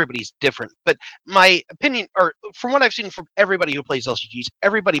know. Everybody's different, but my opinion, or from what I've seen from everybody who plays LCGs,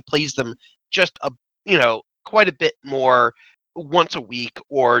 everybody plays them just quite a bit more once a week,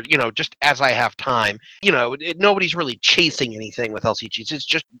 or just as I have time. Nobody's really chasing anything with LCGs. It's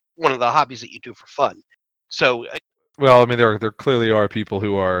just one of the hobbies that you do for fun. So well, I mean, there clearly are people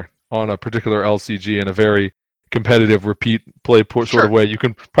who are on a particular LCG in a very competitive repeat play sort of way. You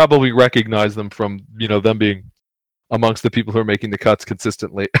can probably recognize them from them being amongst the people who are making the cuts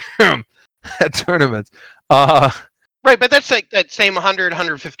consistently at tournaments. Right, but that's like that same 100,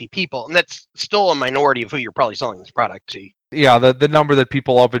 150 people, and that's still a minority of who you're probably selling this product to. Yeah, the number that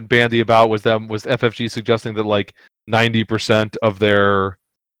people up in bandy about was FFG suggesting that like 90% of their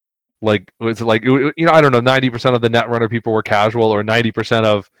I don't know, 90% of the Netrunner people were casual, or 90%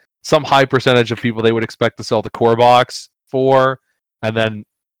 of some high percentage of people they would expect to sell the core box for, and then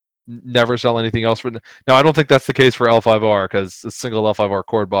never sell anything else for. Now, I don't think that's the case for L5R, because a single L5R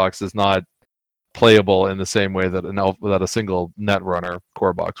core box is not playable in the same way that a single Netrunner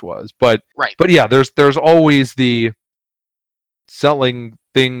core box was. But right. But yeah, there's always the selling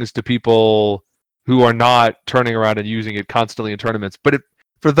things to people who are not turning around and using it constantly in tournaments. But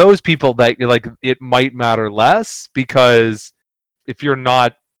for those people, that like, it might matter less, because if you're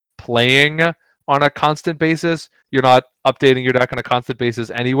not playing on a constant basis, you're not updating your deck on a constant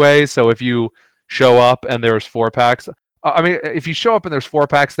basis anyway. So if you show up and there's 4 packs, I mean, if you show up and there's 4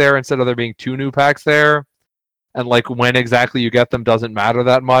 packs there instead of there being 2 new packs there, and like when exactly you get them doesn't matter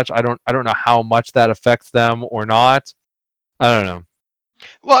that much. I don't know how much that affects them or not. I don't know.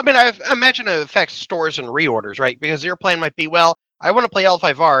 Well, I mean, I imagine it affects stores and reorders, right? Because your plan might be, well, I want to play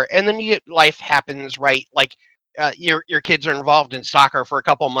L5R, and then life happens, right? Like your kids are involved in soccer for a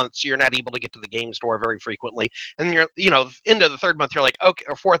couple of months, so you're not able to get to the game store very frequently. And you're, into the 3rd month, you're like, okay,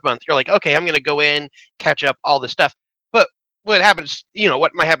 or 4th month, you're like, okay, I'm going to go in, catch up, all this stuff. But what happens,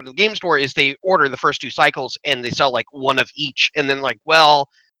 what might happen to the game store is they order the first 2 cycles and they sell like 1 of each, and then like, well,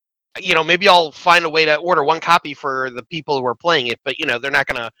 maybe I'll find a way to order 1 copy for the people who are playing it, but they're not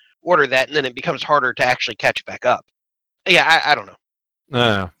going to order that, and then it becomes harder to actually catch back up. Yeah, I don't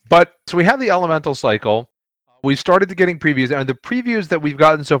know. But so we have the Elemental cycle. We started getting previews, and the previews that we've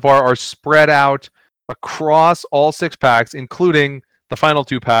gotten so far are spread out across all 6 packs, including the final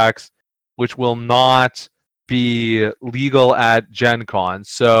 2 packs, which will not be legal at Gen Con.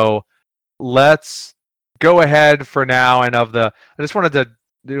 So let's go ahead for now. And I just wanted to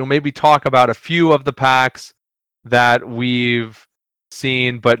maybe talk about a few of the packs that we've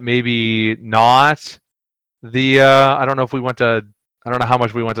seen, but maybe not. I don't know how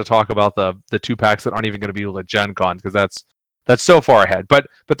much we want to talk about the 2 packs that aren't even going to be able to Gen Con, because that's so far ahead. But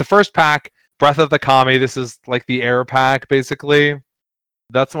the first pack Breath of the Kami, this is like the air pack, basically.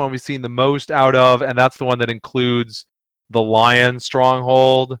 That's the one we've seen the most out of, and that's the one that includes the Lion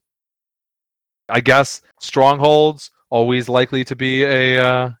Stronghold. I guess Stronghold's always likely to be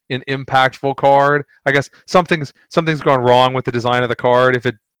an impactful card. I guess something's gone wrong with the design of the card if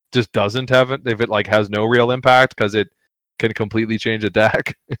it just doesn't have it, if it like has no real impact, because it can completely change a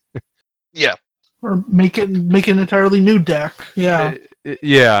deck. Yeah. Or make an entirely new deck. Yeah.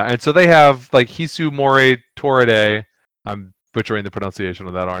 Yeah, and so they have like Hisumori Toride. I'm butchering the pronunciation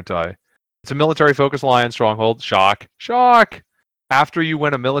of that, aren't I? It's a military-focused Lion Stronghold. Shock. After you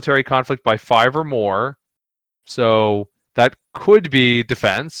win a military conflict by 5 or more, so that could be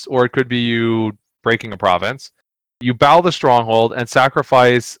defense, or it could be you breaking a province. You bow the stronghold and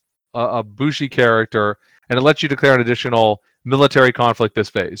sacrifice a Bushi character, and it lets you declare an additional military conflict this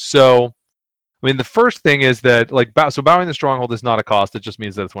phase. So, I mean, the first thing is that, like, bowing the stronghold is not a cost. It just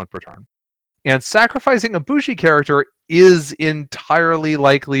means that it's once per turn. And sacrificing a Bushi character is entirely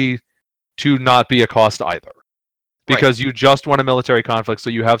likely to not be a cost either. Because you just won a military conflict,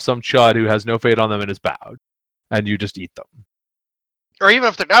 so you have some chud who has no fate on them and is bowed. And you just eat them. Or even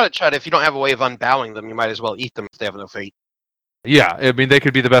if they're not a chud, if you don't have a way of unbowing them, you might as well eat them if they have no fate. Yeah, I mean, they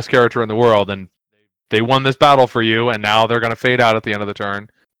could be the best character in the world, and they won this battle for you, and now they're going to fade out at the end of the turn.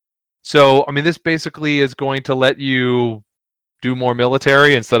 So, I mean, this basically is going to let you do more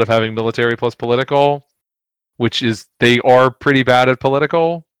military instead of having military plus political, which is, they are pretty bad at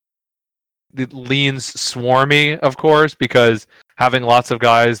political. It leans swarmy, of course, because having lots of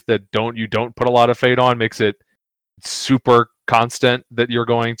guys that you don't put a lot of fate on makes it super constant that you're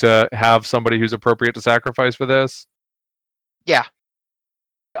going to have somebody who's appropriate to sacrifice for this. Yeah.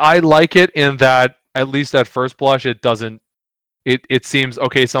 I like it in that, at least at first blush, it doesn't. It seems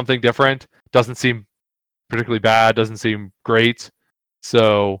okay, something different. Doesn't seem particularly bad. Doesn't seem great.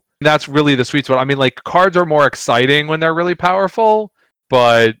 So that's really the sweet spot. I mean, like, cards are more exciting when they're really powerful,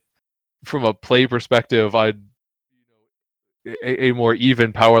 but from a play perspective, a more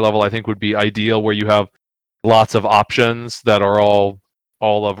even power level, I think, would be ideal, where you have lots of options that are all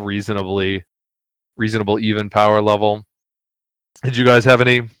of reasonable even power level. Did you guys have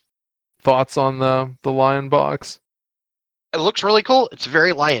any thoughts on the Lion box? It looks really cool. It's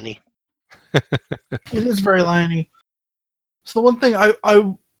very lion-y. It is very lion-y. So the one thing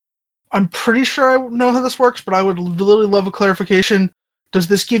I'm pretty sure I know how this works, but I would really love a clarification. Does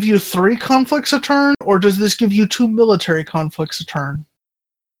this give you 3 conflicts a turn, or does this give you 2 military conflicts a turn?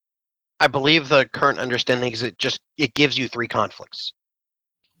 I believe the current understanding is it gives you 3 conflicts.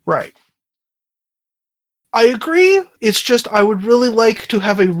 Right. I agree. It's just I would really like to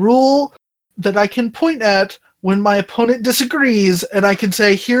have a rule that I can point at when my opponent disagrees, and I can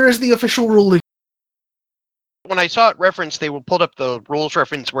say, here is the official ruling. When I saw it referenced, they pulled up the rules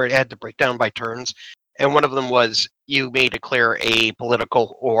reference where it had to break down by turns, and one of them was you may declare a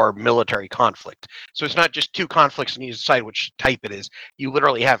political or military conflict. So it's not just 2 conflicts and you decide which type it is. You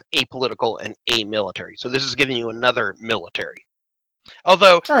literally have a political and a military. So this is giving you another military.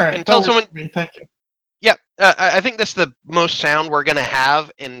 Although, until someone... Thank you. Yeah, I think that's the most sound we're going to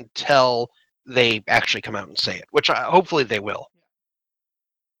have until they actually come out and say it, which hopefully they will.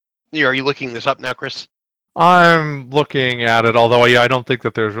 Are you looking this up now, Chris? I'm looking at it, although I don't think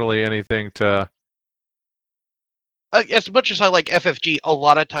that there's really anything to... As much as I like FFG, a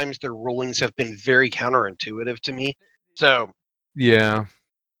lot of times their rulings have been very counterintuitive to me. So... Yeah.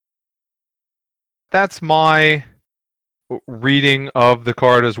 That's my reading of the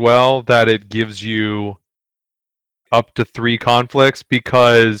card as well, that it gives you up to 3 conflicts,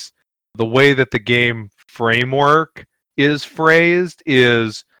 because the way that the game framework is phrased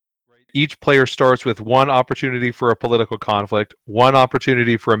is each player starts with 1 opportunity for a political conflict, 1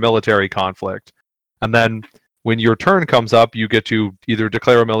 opportunity for a military conflict, and then when your turn comes up, you get to either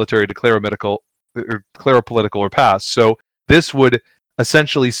declare a military, declare a political, or pass. So this would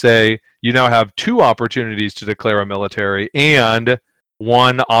essentially say you now have 2 opportunities to declare a military and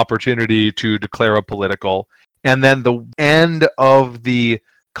 1 opportunity to declare a political. And then the end of the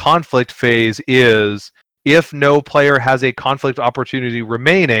conflict phase is, if no player has a conflict opportunity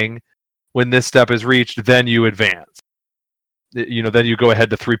remaining when this step is reached, then you advance. Then you go ahead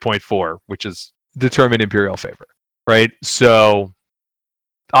to 3.4, which is determine Imperial favor, right? So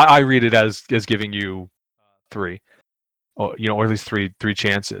I read it as giving you 3, or at least three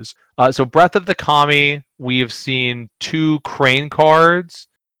chances. So Breath of the Kami, we have seen 2 Crane cards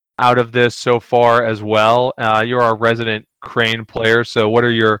out of this so far as well. You're our resident Crane player, so what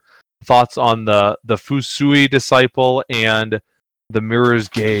are your thoughts on the Fusui Disciple and the Mirror's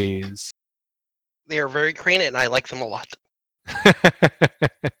Gaze? They are very Crane, and I like them a lot.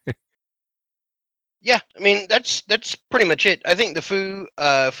 Yeah, I mean that's pretty much it. I think the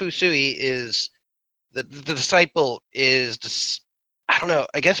Fusui is the disciple is I don't know.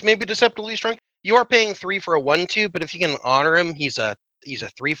 I guess maybe deceptively strong. You are paying 3 for a 1/2, but if you can honor him, he's a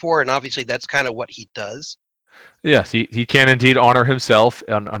 3/4, and obviously that's kind of what he does. Yes, he can indeed honor himself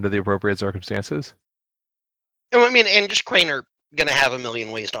under the appropriate circumstances. And I mean, and just Crane are gonna have a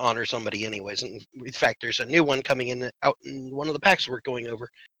million ways to honor somebody, anyways. And in fact, there's a new one coming in out in one of the packs we're going over.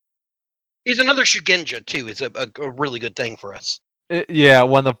 He's another Shugenja too. It's a really good thing for us. Yeah,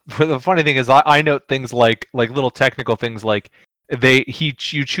 the funny thing is, I note things like little technical things like you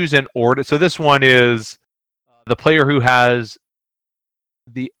choose an order. So this one is the player who has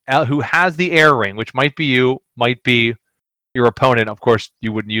the air ring, which might be you, might be your opponent. Of course,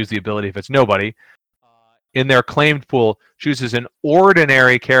 you wouldn't use the ability if it's nobody. In their claimed pool, chooses an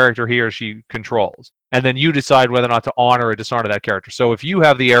ordinary character he or she controls, and then you decide whether or not to honor or dishonor that character. So if you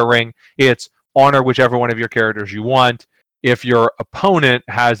have the air ring, it's honor whichever one of your characters you want. If your opponent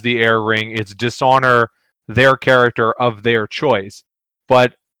has the air ring, it's dishonor their character of their choice.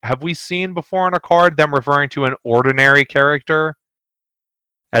 But have we seen before on a card them referring to an ordinary character,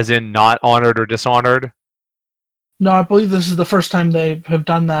 as in not honored or dishonored? No, I believe this is the first time they have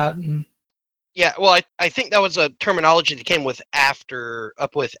done that. Yeah, well, I think that was a terminology that came after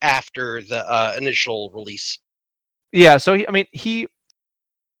the initial release. Yeah, so he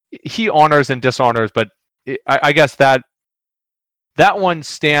honors and dishonors, but I guess that one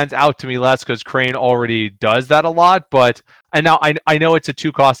stands out to me less because Crane already does that a lot. But I know it's a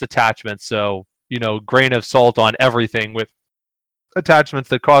 2-cost attachment, so grain of salt on everything with attachments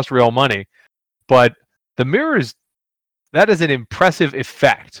that cost real money. But the mirrors, that is an impressive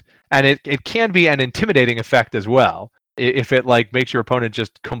effect. And it can be an intimidating effect as well, if it makes your opponent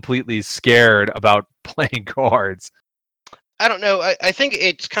just completely scared about playing cards. I don't know. I think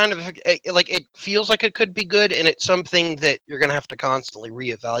it's kind of it feels like it could be good, and it's something that you're going to have to constantly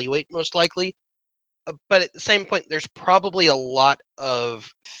reevaluate, most likely. But at the same point, there's probably a lot of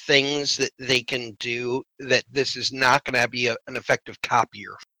things that they can do that this is not going to be an effective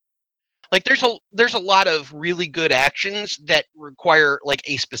copier. There's a lot of really good actions that require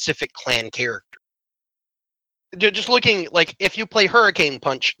a specific clan character. Just looking if you play Hurricane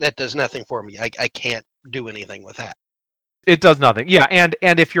Punch, that does nothing for me. I can't do anything with that. It does nothing. Yeah, and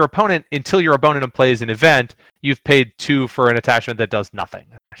if your opponent, until your opponent plays an event, you've paid 2 for an attachment that does nothing,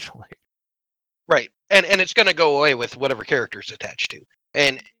 actually. Right, and it's going to go away with whatever character it's attached to,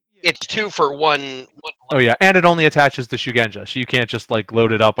 and it's 2 for 1. Oh yeah, and it only attaches to Shugenja, so you can't just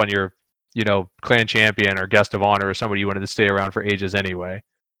load it up on your clan champion or guest of honor or somebody you wanted to stay around for ages anyway.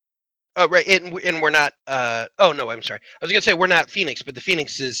 Oh, right, and we're not. Oh no, I'm sorry. I was gonna say we're not Phoenix, but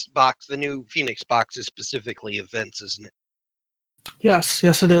the new Phoenix box is specifically events, isn't it? Yes,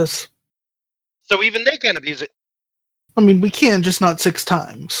 it is. So even they can't abuse it. I mean, we can, just not 6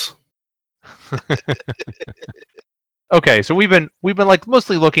 times. Okay, so we've been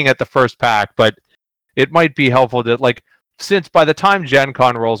mostly looking at the first pack, but it might be helpful to since by the time Gen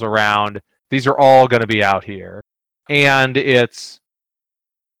Con rolls around, these are all going to be out here, and they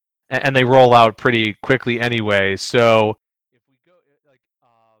roll out pretty quickly anyway. So if we go,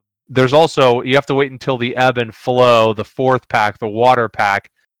 there's also, you have to wait until the Ebb and Flow, the 4th pack, the Water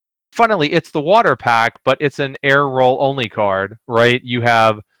pack. Funnily, it's the Water pack, but it's an air roll only card, right? You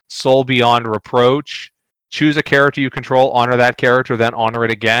have Soul Beyond Reproach. Choose a character you control, honor that character, then honor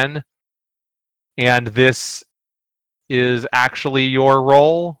it again. And this is actually your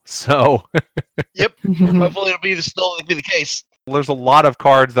role, so Yep. Hopefully it'll still be the case. There's a lot of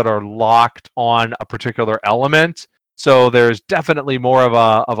cards that are locked on a particular element, so there's definitely more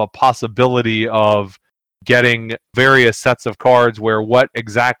of a possibility of getting various sets of cards where what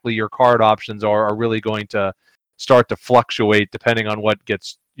exactly your card options are really going to start to fluctuate depending on what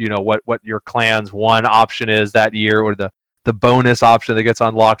gets what your clan's one option is that year, or the bonus option that gets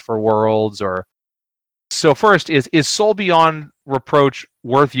unlocked for Worlds. Or so first, is Soul Beyond Reproach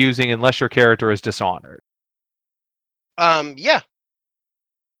worth using unless your character is dishonored? Yeah.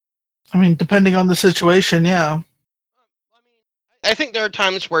 I mean, depending on the situation, yeah. I think there are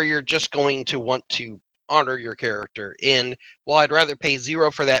times where you're just going to want to honor your character, and while I'd rather pay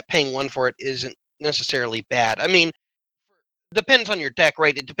 0 for that, paying 1 for it isn't necessarily bad. I mean, depends on your deck,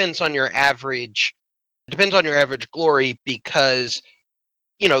 right? It depends on your average. It depends on your average glory, because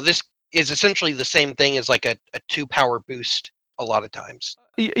this is essentially the same thing as a 2 power boost a lot of times.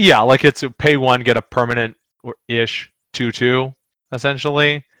 Yeah, it's a pay 1, get a permanent-ish 2/2,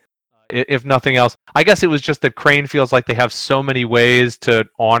 essentially. If nothing else, I guess it was just that Crane feels like they have so many ways to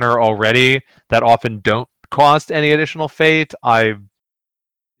honor already that often don't cost any additional fate.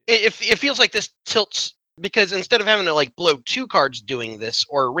 it feels like this tilts because instead of having to like blow 2 cards doing this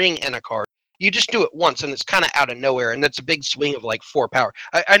or a ring and a card, you just do it once and it's kind of out of nowhere, and that's a big swing of like 4 power.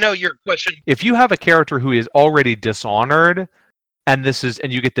 I know your question. If you have a character who is already dishonored, and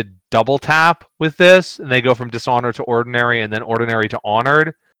you get the double tap with this, and they go from dishonored to ordinary and then ordinary to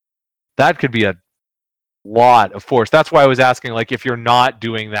honored, that could be a lot of force. That's why I was asking, like, if you're not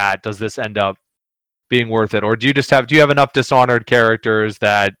doing that, does this end up being worth it? Or do you have enough dishonored characters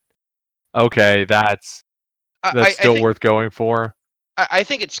that, okay, that's still worth going for? I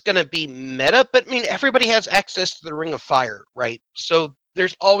think it's going to be meta, but I mean, everybody has access to the Ring of Fire, right? So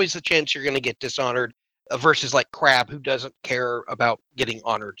there's always a chance you're going to get dishonored versus like Crab, who doesn't care about getting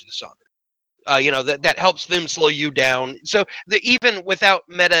honored to dishonored. That helps them slow you down. So even without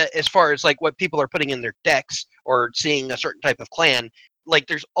meta, as far as like what people are putting in their decks or seeing a certain type of clan, like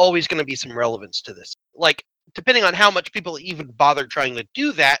there's always going to be some relevance to this. Like depending on how much people even bother trying to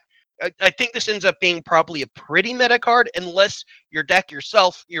do that, I think this ends up being probably a pretty meta card, unless your deck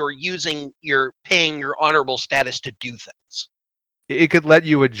yourself, you're paying your honorable status to do things. It could let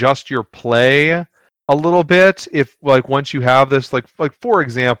you adjust your play a little bit if, like, once you have this, like for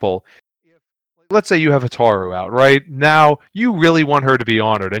example, let's say you have Hataru out, right? Now, you really want her to be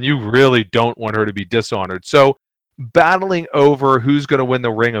honored, and you really don't want her to be dishonored. So, battling over who's going to win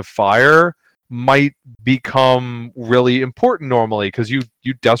the Ring of Fire might become really important normally, because you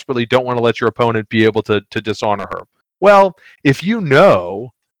desperately don't want to let your opponent be able to dishonor her. Well, if you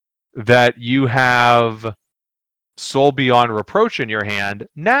know that you have Soul Beyond Reproach in your hand,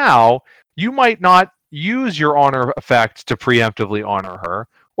 now you might not use your honor effect to preemptively honor her,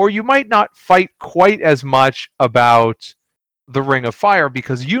 or you might not fight quite as much about the Ring of Fire,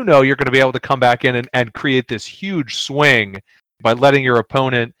 because you know you're going to be able to come back in and create this huge swing by letting your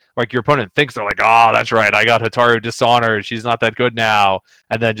opponent, like your opponent thinks they're like, oh, that's right, I got Hataru dishonored, she's not that good now,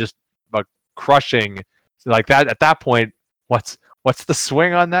 and then just crushing like that. At that point, what's the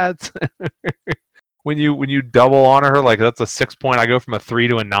swing on that? when you double honor her, like that's a 6 point. I go from a 3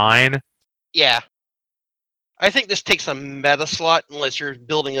 to a 9. Yeah. I think this takes a meta slot unless you're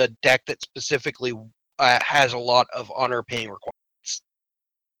building a deck that specifically has a lot of honor paying requirements.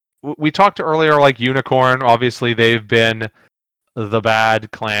 We talked earlier, like Unicorn, obviously they've been the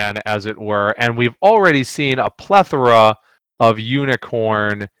bad clan, as it were, and we've already seen a plethora of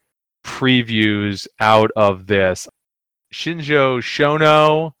Unicorn previews out of this. Shinjo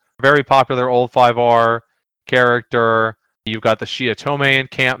Shono, very popular old 5R character. You've got the Shiotome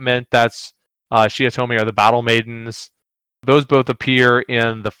encampment. That's Shiotome are the Battle Maidens. Those both appear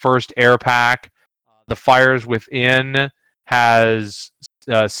in the first air pack. The Fires Within has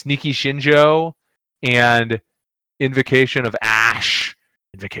Sneaky Shinjo and Invocation of Ash.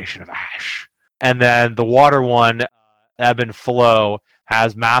 And then the water one, Ebb and Flow,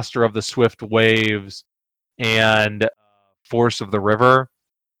 has Master of the Swift Waves and Force of the River.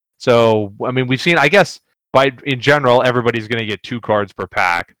 So, I mean, we've seen, I guess, in general, everybody's going to get 2 cards per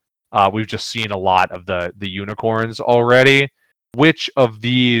pack. We've just seen a lot of the unicorns already. Which of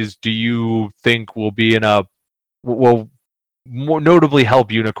these do you think will more notably help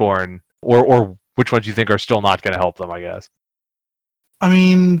Unicorn, or which ones you think are still not going to help them, I guess? I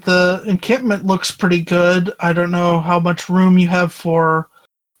mean, the encampment looks pretty good. I don't know how much room you have for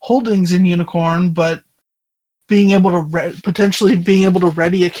holdings in Unicorn, but being able to potentially being able to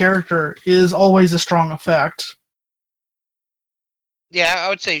ready a character is always a strong effect. Yeah, I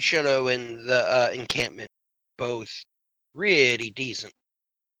would say Shono and the encampment both really decent.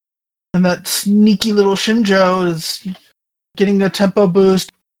 And that sneaky little Shinjo is getting a tempo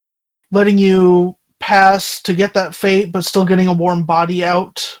boost, letting you pass to get that fate, but still getting a warm body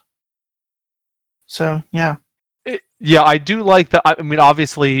out. So, yeah. Yeah, I do like that. I mean,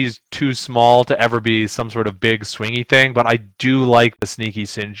 obviously he's too small to ever be some sort of big swingy thing, but I do like the sneaky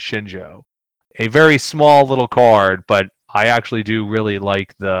Shinjo. A very small little card, but I actually do really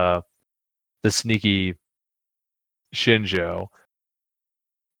like the sneaky Shinjo.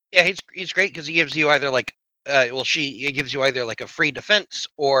 Yeah, he's great because he gives you either like he gives you either like a free defense,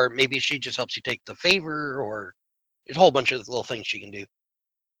 or maybe she just helps you take the favor, or there's a whole bunch of little things she can do.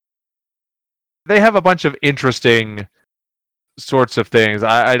 They have a bunch of interesting sorts of things.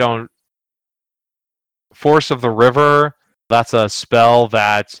 I don't... Force of the River, that's a spell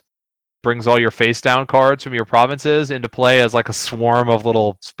that brings all your face down cards from your provinces into play as like a swarm of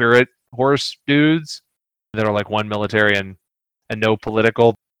little spirit horse dudes that are like 1 military and no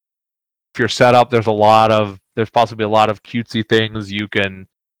political. If you're set up, there's possibly a lot of cutesy things you can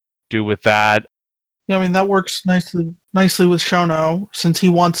do with that. Yeah, I mean, that works nicely with Shono, since he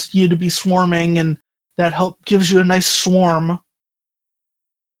wants you to be swarming, and that gives you a nice swarm.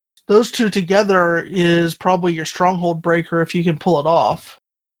 Those two together is probably your stronghold breaker if you can pull it off.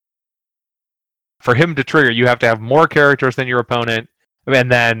 For him to trigger, you have to have more characters than your opponent,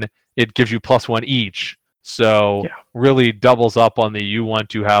 and then it gives you +1 each. So really doubles up on the you want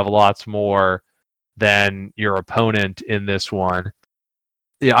to have lots more than your opponent in this one.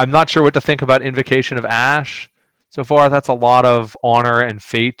 Yeah, I'm not sure what to think about Invocation of Ash. So far, that's a lot of honor and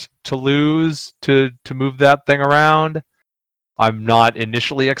fate to lose to move that thing around. I'm not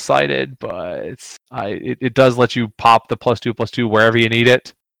initially excited, but it does let you pop the +2/+2 wherever you need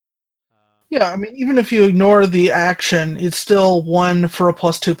it. Yeah, I mean, even if you ignore the action, it's still 1 for a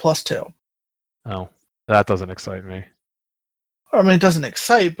 +2/+2. Oh, that doesn't excite me. I mean, it doesn't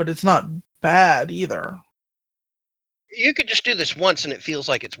excite, but it's not bad either. You could just do this once and it feels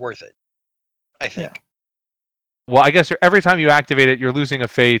like it's worth it, I think. Yeah. Well, I guess every time you activate it, you're losing a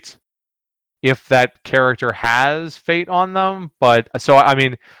fate if that character has fate on them. But so, I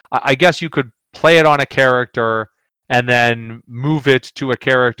mean, I guess you could play it on a character and then move it to a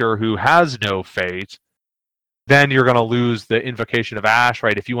character who has no fate. Then you're going to lose the Invocation of Ash,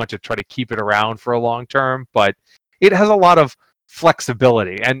 right? If you want to try to keep it around for a long term. But it has a lot of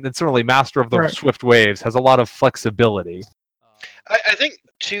flexibility, and certainly Master of the Swift Waves has a lot of flexibility. I think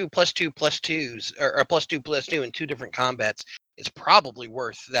 2+2/+2s or a +2/+2 in 2 different combats is probably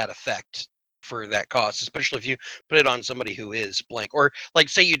worth that effect for that cost, especially if you put it on somebody who is blank, or like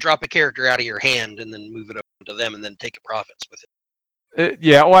say you drop a character out of your hand and then move it over to them and then take profits with it.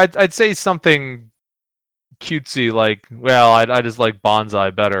 Yeah, well, I'd say something cutesy like, well, I just like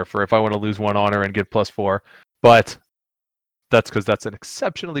Bonsai better for if I want to lose 1 honor and get +4, but that's because that's an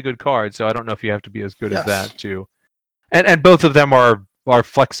exceptionally good card, so I don't know if you have to be as good as that too. And both of them are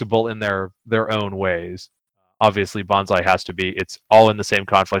flexible in their own ways. Obviously, Bonsai has to be. It's all in the same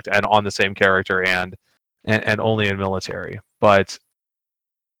conflict and on the same character and only in military. But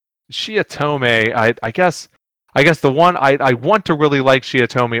Shiotome, I guess the one I want to really like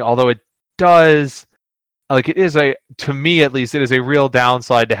Shiotome, although it does, like, it is to me at least, it is a real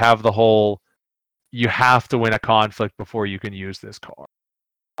downside to have the whole you have to win a conflict before you can use this card.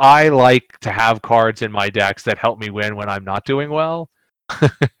 I like to have cards in my decks that help me win when I'm not doing well. I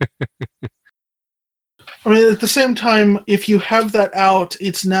mean, at the same time, if you have that out,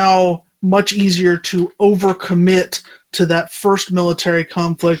 it's now much easier to overcommit to that first military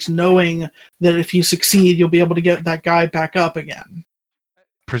conflict, knowing that if you succeed, you'll be able to get that guy back up again.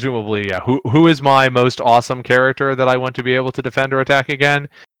 Presumably, yeah. Who is my most awesome character that I want to be able to defend or attack again?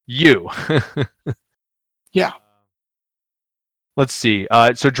 You. Yeah. Let's see.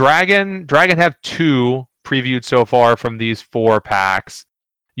 So Dragon have 2 previewed so far from these 4 packs.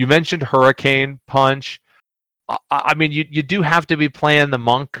 You mentioned Hurricane Punch. I mean, you do have to be playing the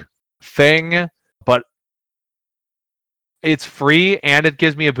monk thing, but it's free and it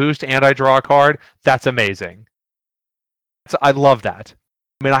gives me a boost and I draw a card. That's amazing. So I love that.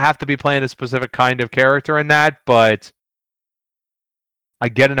 I mean, I have to be playing a specific kind of character in that, but I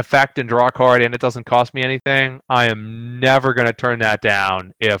get an effect and draw a card and it doesn't cost me anything. I am never going to turn that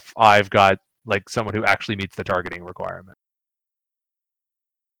down if I've got like someone who actually meets the targeting requirement.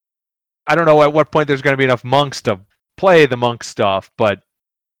 I don't know at what point there's going to be enough monks to play the monk stuff, but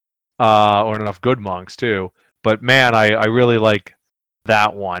or enough good monks too. But man, I really like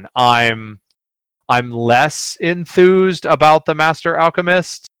that one. I'm less enthused about the Master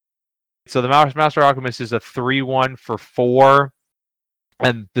Alchemist. So the Master Alchemist is a 3/1 for 4,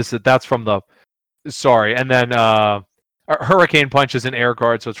 and that's from the and then Hurricane Punch is an air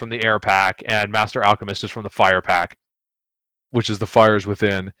card, so it's from the air pack, and Master Alchemist is from the fire pack, which is the Fires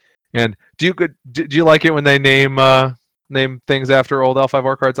Within. And do you like it when they name things after old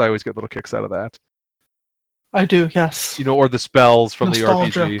L5R cards? I always get little kicks out of that. I do, yes. Or the spells from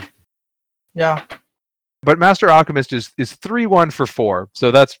Nostalgia. The RPG. Yeah. But Master Alchemist is 3/1 for 4,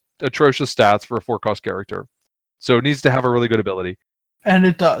 so that's atrocious stats for a 4-cost character. So it needs to have a really good ability. And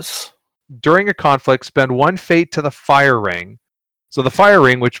it does. During a conflict, spend 1 fate to the Fire Ring. So the Fire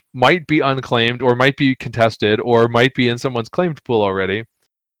Ring, which might be unclaimed, or might be contested, or might be in someone's claimed pool already,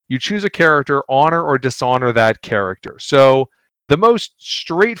 you choose a character, honor or dishonor that character. So the most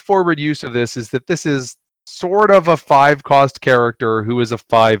straightforward use of this is that this is sort of a 5-cost character who is a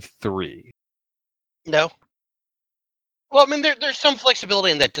 5/3. No. Well, I mean, there's some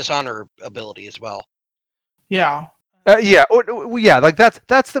flexibility in that dishonor ability as well. Yeah. Yeah, like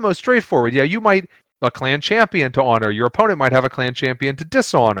that's the most straightforward. Yeah, you might a clan champion to honor. Your opponent might have a clan champion to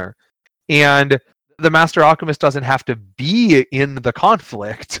dishonor. And the Master Alchemist doesn't have to be in the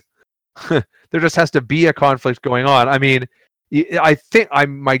conflict. There just has to be a conflict going on. I mean, I think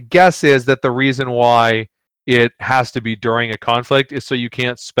my guess is that the reason why it has to be during a conflict, is so you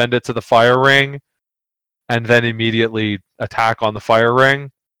can't spend it to the fire ring and then immediately attack on the fire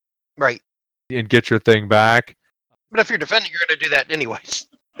ring Right. and get your thing back. But if you're defending, you're going to do that anyways.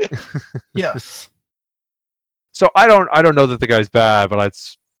 Yes. So I don't know that the guy's bad, but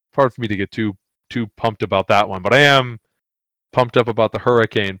it's hard for me to get too pumped about that one. But I am pumped up about the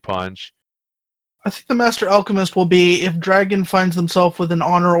Hurricane Punch. I think the Master Alchemist will be if Dragon finds themselves with an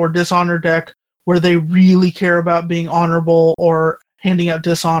honor or dishonor deck where they really care about being honorable or handing out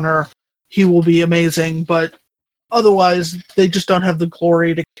dishonor, he will be amazing. But otherwise, they just don't have the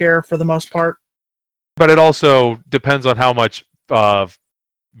glory to care for the most part. But it also depends on how much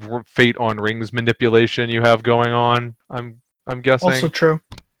Fate on Rings manipulation you have going on. I'm guessing. Also true.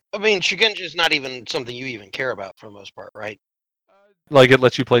 I mean, Shugenja is not even something you even care about for the most part, right? Like it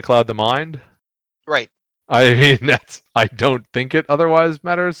lets you play Cloud the Mind. Right. I mean, I don't think it otherwise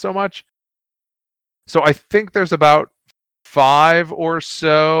matters so much. So I think there's about 5 or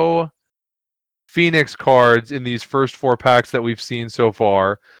so Phoenix cards in these first 4 packs that we've seen so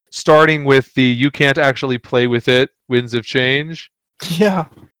far, starting with the you can't actually play with it, Winds of Change. Yeah.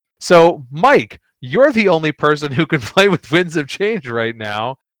 So, Mike, you're the only person who can play with Winds of Change right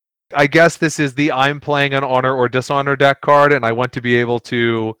now. I guess this is the I'm playing an honor or dishonor deck card, and I want to be able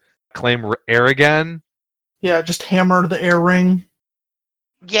to claim air again. Yeah, just hammer the air ring.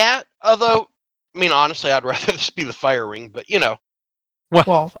 Yeah, although, I mean, honestly, I'd rather this be the fire ring, but you know.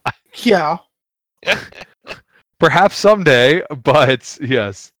 Well, yeah. Perhaps someday, but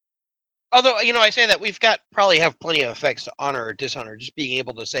yes. Although, you know, I say that we've probably have plenty of effects to honor or dishonor, just being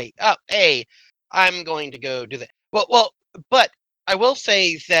able to say, oh, hey, I'm going to go do that. Well, but I will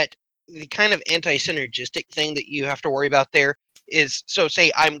say that the kind of anti-synergistic thing that you have to worry about there is, so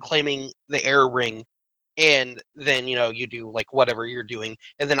say I'm claiming the air ring, and then, you know, you do like whatever you're doing,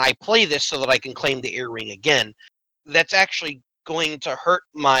 and then I play this so that I can claim the air ring again. That's actually going to hurt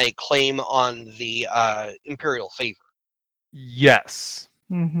my claim on the Imperial Favor. Yes.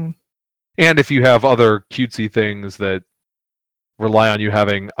 Mm-hmm. And if you have other cutesy things that rely on you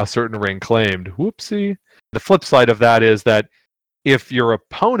having a certain ring claimed, whoopsie. The flip side of that is that if your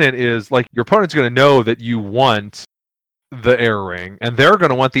opponent is, like, your opponent's going to know that you want the air ring, and they're going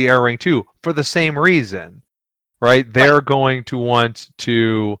to want the air ring too, for the same reason, right? They're going to want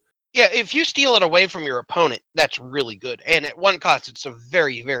to... Yeah, if you steal it away from your opponent, that's really good. And at 1 cost, it's a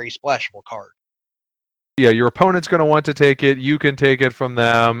very, very splashable card. Yeah, your opponent's going to want to take it, you can take it from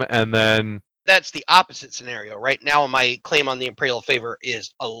them, and then... That's the opposite scenario. Right now, my claim on the Imperial Favor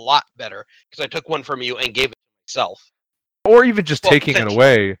is a lot better, because I took one from you and gave it to myself. Or even just taking it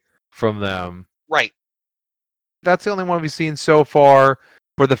away from them. Right. That's the only one we've seen so far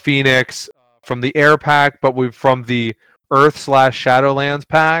for the Phoenix from the Air pack, but from the Earth/Shadowlands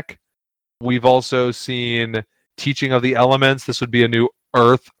pack. We've also seen Teaching of the Elements. This would be a new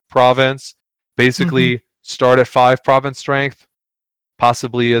Earth province. Basically, start at 5 province strength,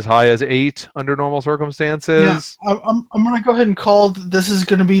 possibly as high as 8 under normal circumstances. Yeah, I'm going to go ahead and call this is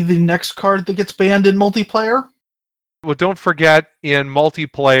going to be the next card that gets banned in multiplayer. Well, don't forget, in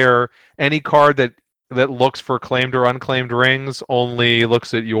multiplayer, any card that looks for claimed or unclaimed rings only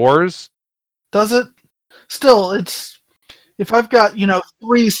looks at yours. Does it? Still, it's... If I've got,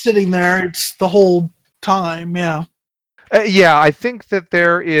 3 sitting there, it's the whole time, yeah. Yeah, I think that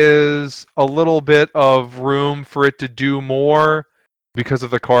there is a little bit of room for it to do more because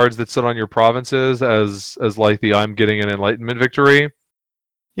of the cards that sit on your provinces, as like the I'm getting an Enlightenment victory.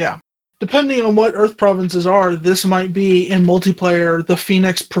 Yeah. Depending on what Earth provinces are, this might be, in multiplayer, the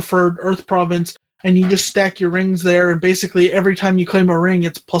Phoenix preferred Earth province, and you just stack your rings there, and basically every time you claim a ring,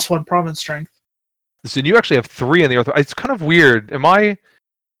 it's +1 province strength. So you actually have 3 in the Earth. It's kind of weird.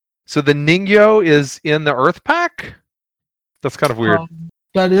 So the Ningyo is in the Earth pack? That's kind of weird.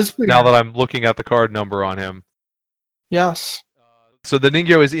 That is weird. Now that I'm looking at the card number on him. Yes. So the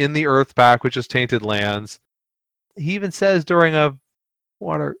Ningyo is in the Earth pack, which is Tainted Lands. He even says during a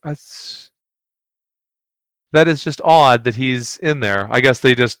water... That is just odd that he's in there. I guess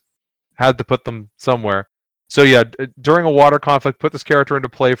they just had to put them somewhere. So yeah, during a water conflict, put this character into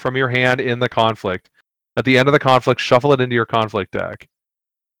play from your hand in the conflict. At the end of the conflict, shuffle it into your conflict deck.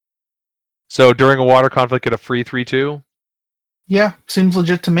 So during a water conflict, get a free 3/2? Yeah, seems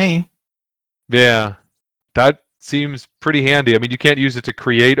legit to me. Yeah, that seems pretty handy. I mean, you can't use it to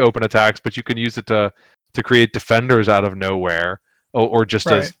create open attacks, but you can use it to create defenders out of nowhere, or just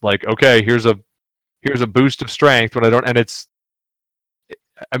Right. as like, okay, here's a boost of strength when I don't, and it's.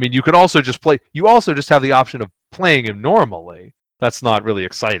 I mean, you can also just play. You also just have the option of playing him normally. That's not really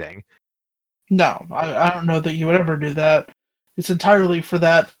exciting. No, I don't know that you would ever do that. It's entirely for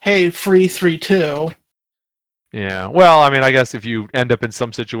that, hey, free 3/2. Yeah. Well, I mean, I guess if you end up in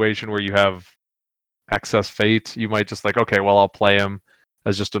some situation where you have excess fate, you might just like, okay, well, I'll play him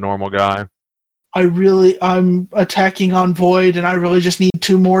as just a normal guy. I'm attacking on Void, and I really just need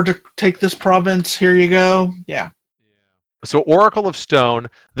 2 more to take this province. Here you go. Yeah. So Oracle of Stone,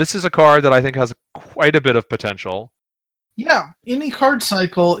 this is a card that I think has quite a bit of potential. Yeah, any card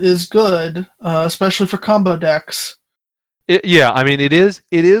cycle is good, especially for combo decks. Yeah, I mean, it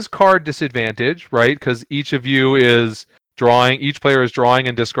is card disadvantage, right? Because each player is drawing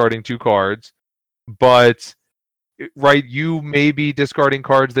and discarding 2 cards, but right, you may be discarding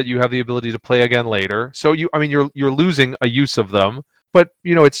cards that you have the ability to play again later. So you're losing a use of them, but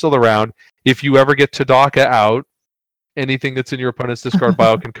it's still around. If you ever get Tadaka out, anything that's in your opponent's discard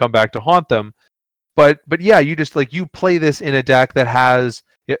pile can come back to haunt them. But yeah, you just you play this in a deck that has,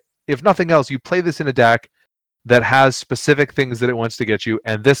 if nothing else, you play this in a deck that has specific things that it wants to get you,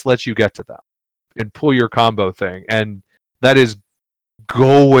 and this lets you get to them and pull your combo thing, and that is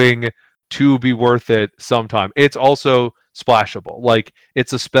going to be worth it sometime. It's also splashable. Like,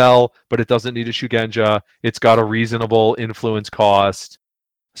 it's a spell, but it doesn't need a Shugenja. It's got a reasonable influence cost.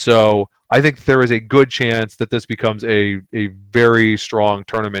 So I think there is a good chance that this becomes a very strong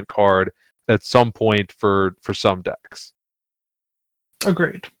tournament card at some point for some decks.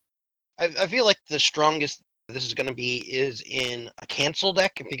 Agreed. I feel like the strongest this is going to be is in a cancel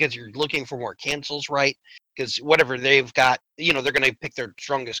deck, because you're looking for more cancels, right? Because whatever they've got, they're going to pick their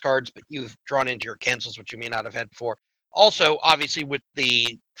strongest cards, but you've drawn into your cancels, which you may not have had before. Also, obviously, with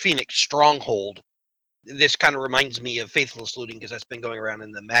the Phoenix Stronghold, this kind of reminds me of Faithless Looting, because that's been going around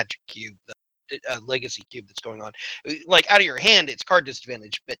in the Magic Cube, the Legacy Cube that's going on. Like, out of your hand, it's card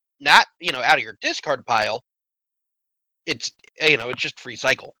disadvantage, but not, out of your discard pile, it's, it's just free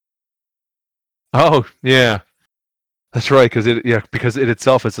cycle. Oh, yeah. That's right, because it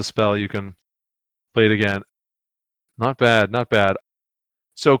itself is a spell, you can play it again. Not bad, not bad.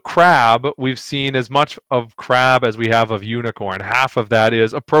 So Crab, we've seen as much of Crab as we have of Unicorn. Half of that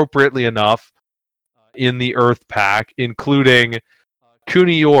is appropriately enough in the Earth pack, including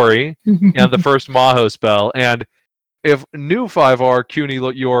Kuniori and the first Maho spell. And if new 5R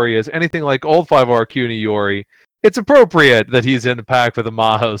Kuniori is anything like old 5R Kuniori, it's appropriate that he's in the pack with a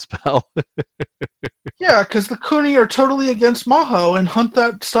Maho spell. Yeah, because the Kuni are totally against Maho and hunt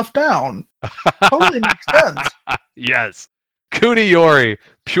that stuff down. Totally makes sense. Yes. Kuniori,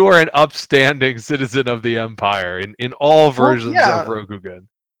 pure and upstanding citizen of the Empire in all versions of Rokugan.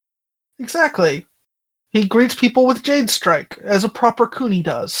 Exactly. He greets people with Jade Strike, as a proper Kuni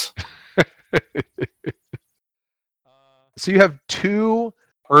does. So you have 2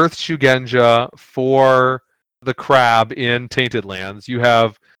 Earth Shugenja for the Crab in Tainted Lands. You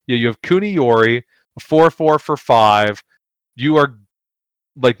have Kuniori, 4/4 for 5. You are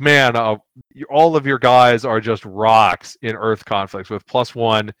like, man, all of your guys are just rocks in Earth conflicts with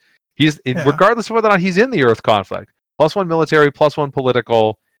 +1. Regardless of whether or not he's in the Earth conflict, +1 military, +1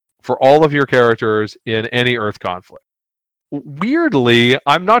 political for all of your characters in any Earth conflict. Weirdly,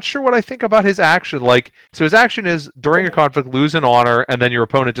 I'm not sure what I think about his action. So his action is, during a conflict, lose an honor, and then your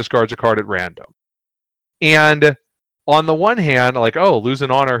opponent discards a card at random. And on the one hand, lose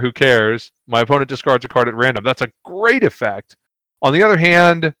an honor, who cares? My opponent discards a card at random. That's a great effect. On the other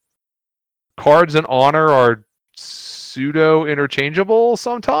hand, cards and honor are pseudo-interchangeable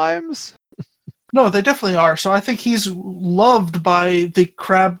sometimes. No, they definitely are. So I think he's loved by the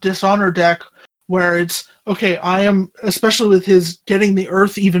Crab Dishonor deck, where it's, okay, I am, especially with his getting the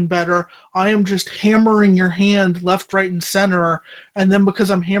Earth even better, I am just hammering your hand left, right, and center, and then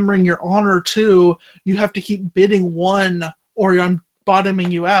because I'm hammering your honor too, you have to keep bidding 1, or I'm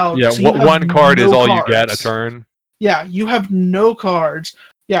bottoming you out. Yeah, so one card is all cards. You get a turn. Yeah, you have no cards.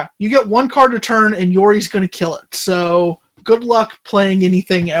 Yeah, you get 1 card a turn, and Yori's going to kill it. So good luck playing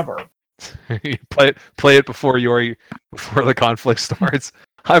anything ever. play it before the conflict starts.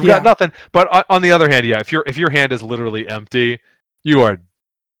 I've got nothing. But on the other hand, yeah, if your hand is literally empty, you are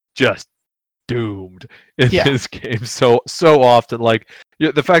just doomed in this game so often.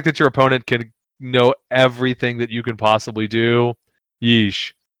 The fact that your opponent can know everything that you can possibly do,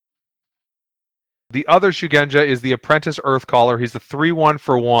 yeesh. The other Shugenja is the Apprentice Earthcaller. He's the 3/1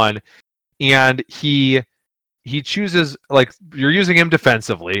 for 1, and he chooses, you're using him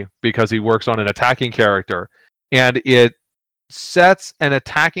defensively because he works on an attacking character, and it sets an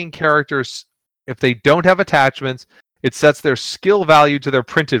attacking character's, if they don't have attachments, it sets their skill value to their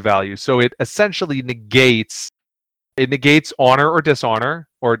printed value. So it essentially negates honor or dishonor,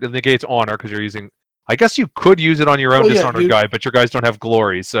 or it negates honor because you're using, I guess you could use it on your own dishonored guy, but your guys don't have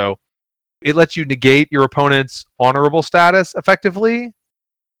glory, so it lets you negate your opponent's honorable status effectively.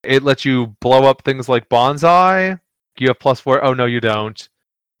 It lets you blow up things like Bonsai. You have +4. Oh, no, you don't.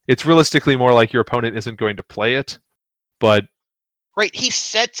 It's realistically more like your opponent isn't going to play it, but... Right, he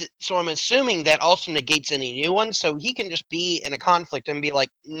sets it, so I'm assuming that also negates any new ones, so he can just be in a conflict and be like,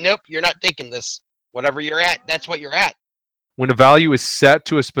 nope, you're not taking this. Whatever you're at, that's what you're at. When a value is set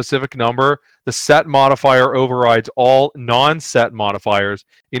to a specific number, the set modifier overrides all non-set modifiers,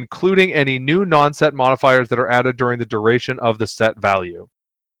 including any new non-set modifiers that are added during the duration of the set value.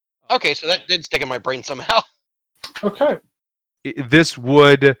 Okay, so that did stick in my brain somehow. Okay. This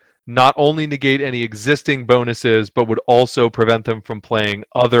would not only negate any existing bonuses, but would also prevent them from playing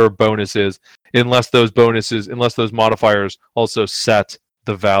other bonuses unless those modifiers also set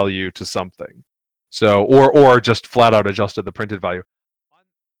the value to something. So, or just flat out adjusted the printed value.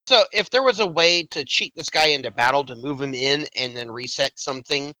 So, if there was a way to cheat this guy into battle to move him in and then reset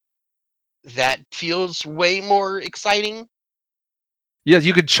something, that feels way more exciting. Yes,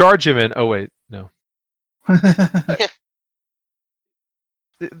 you could charge him in. Oh wait, no.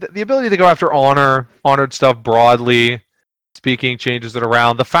 The ability to go after honored stuff broadly speaking changes it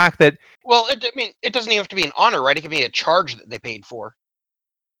around. The fact that it doesn't even have to be an honor, right? It could be a charge that they paid for.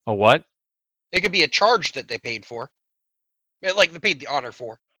 A what? It could be a charge that they paid for. Like they paid the honor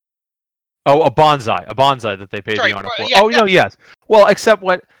for. Oh, a bonsai that they paid the honor for. Yeah, no, yes. Well, except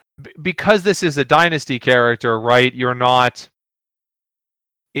because this is a dynasty character, right? You're not.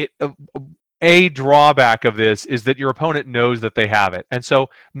 A drawback of this is that your opponent knows that they have it, and so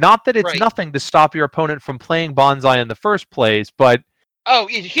not that it's nothing to stop your opponent from playing bonsai in the first place, but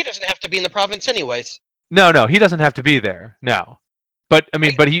he doesn't have to be in the province anyways. No, he doesn't have to be there. No. But I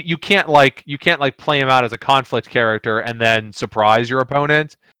mean, you can't play him out as a conflict character and then surprise your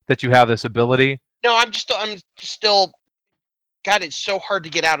opponent that you have this ability. No, I'm still. God, it's so hard to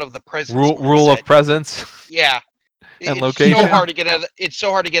get out of the presence. Rule of presence. Yeah, and location. So hard to get out. It's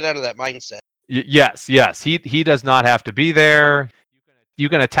so hard to get out of that mindset. Yes. He does not have to be there. You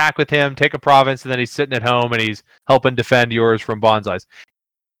can attack with him, take a province, and then he's sitting at home and he's helping defend yours from bonsais.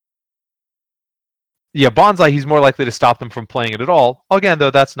 Yeah, bonsai, he's more likely to stop them from playing it at all. Again,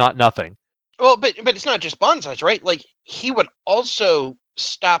 though, that's not nothing. Well, but it's not just bonsais, right? Like, he would also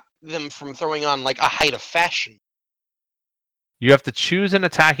stop them from throwing on, like, a height of fashion. You have to choose an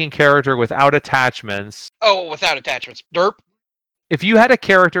attacking character without attachments. Oh, without attachments. Derp. If you had a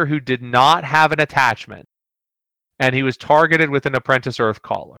character who did not have an attachment, and he was targeted with an Apprentice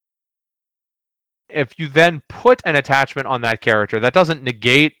Earthcaller, if you then put an attachment on that character, that doesn't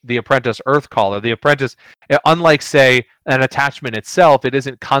negate the Apprentice Earthcaller. The Apprentice, unlike, say, an attachment itself, it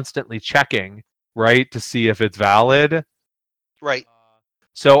isn't constantly checking, right, to see if it's valid. Right.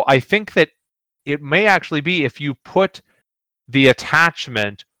 So I think that it may actually be if you put the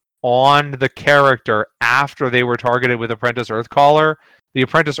attachment on the character after they were targeted with Apprentice Earthcaller, the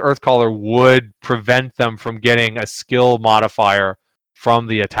Apprentice Earthcaller would prevent them from getting a skill modifier from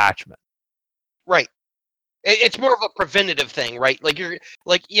the attachment. Right. It's more of a preventative thing, right? Like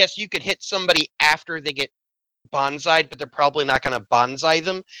yes, you could hit somebody after they get bonsai'd, but they're probably not going to bonsai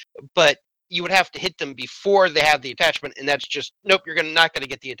them. But you would have to hit them before they have the attachment, and that's just nope. You're not going to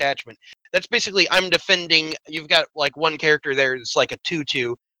get the attachment. That's basically I'm defending. You've got like one character there. It's like a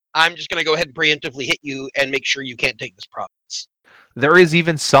 2/2. I'm just going to go ahead and preemptively hit you and make sure you can't take this province. There is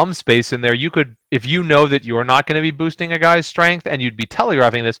even some space in there. You could, if you know that you're not going to be boosting a guy's strength and you'd be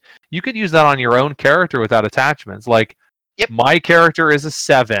telegraphing this, you could use that on your own character without attachments. Like, my character is a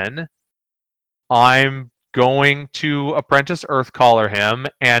 7. I'm going to Apprentice Earthcaller him,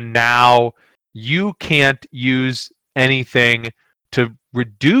 and now you can't use anything to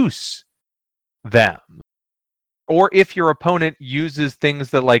reduce them. Or if your opponent uses things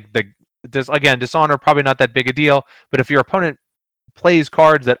that like Dishonor, probably not that big a deal, but if your opponent plays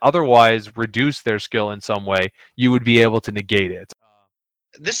cards that otherwise reduce their skill in some way, you would be able to negate it.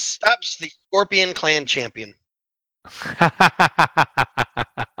 This stops the Scorpion Clan champion.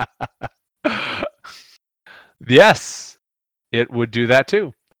 Yes, it would do that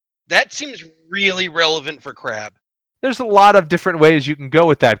too. That seems really relevant for Crab. There's a lot of different ways you can go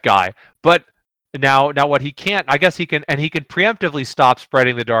with that guy, but now what he can't, I guess he can preemptively stop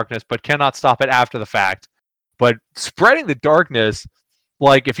spreading the darkness, but cannot stop it after the fact. But spreading the darkness,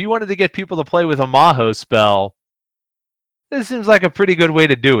 like if you wanted to get people to play with a Maho spell, this seems like a pretty good way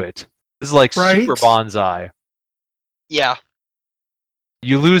to do it. This is like super bonsai. Yeah.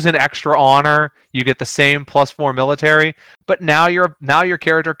 You lose an extra honor, you get the same +4 military, but now your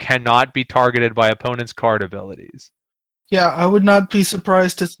character cannot be targeted by opponents' card abilities. Yeah, I would not be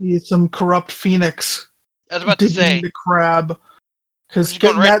surprised to see some Corrupt Phoenix. I was about to say the Crab, because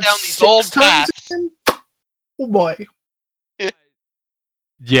getting right down these old paths. Oh boy.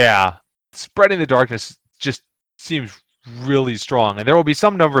 Yeah, Spreading the Darkness just seems really strong, and there will be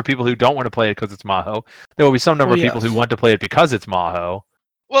some number of people who don't want to play it because it's Maho. There will be some number of people who want to play it because it's Maho.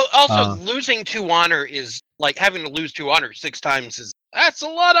 Well, also losing 2 honor is like having to lose 2 honor 6 times. That's a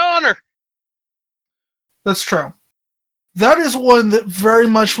lot of honor. That's true. That is one that very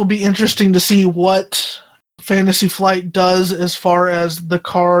much will be interesting to see what Fantasy Flight does as far as the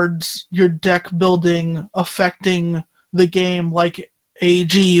cards, your deck building affecting the game like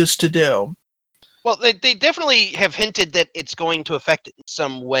AG used to do. Well, they definitely have hinted that it's going to affect it in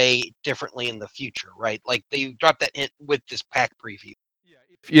some way differently in the future, right? Like they dropped that hint with this pack preview.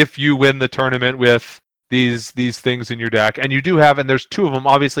 If you win the tournament with these things in your deck, and you do have, and there's 2 of them.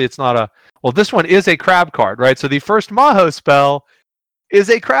 Obviously, it's not well, this one is a crab card, right? So the first Maho spell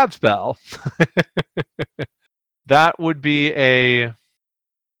is a crab spell. That would be that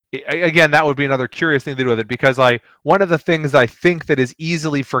would be another curious thing to do with it, because one of the things I think that is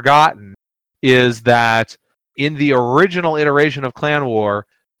easily forgotten is that in the original iteration of Clan War,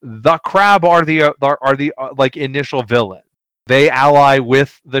 the crab are the like initial villain. They ally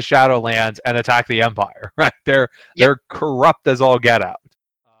with the Shadowlands and attack the Empire. Right? They're corrupt as all get out.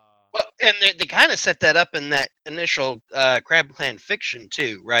 Well, and they kind of set that up in that initial Crab Clan fiction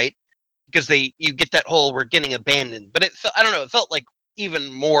too, right? Because you get that whole we're getting abandoned, but I don't know, it felt like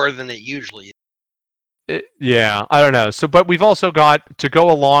even more than it usually is. Yeah, I don't know. So, but we've also got, to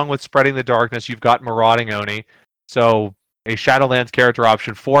go along with Spreading the Darkness, you've got Marauding Oni. So a Shadowlands character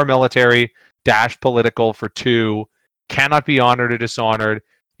option, 4 military, -political for 2, cannot be honored or dishonored,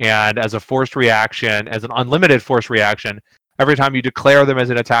 and as a forced reaction, as an unlimited forced reaction, every time you declare them as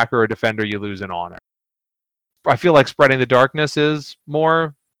an attacker or defender, you lose an honor. I feel like Spreading the Darkness is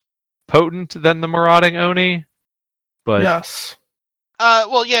more potent than the Marauding Oni, but yes.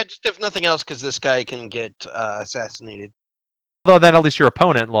 Well, yeah, just if nothing else, because this guy can get assassinated. Although then at least your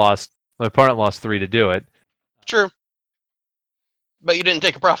opponent lost 3 to do it. True. But you didn't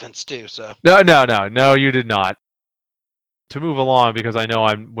take a province too, so. No, you did not. To move along, because I know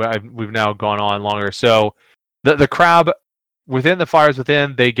we've now gone on longer. So the crab within the Fires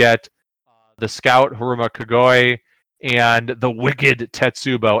Within, they get the Scout Haruma Kagoi and the Wicked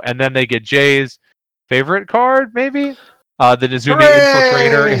Tetsubo, and then they get Jay's favorite card, maybe. The Nezumi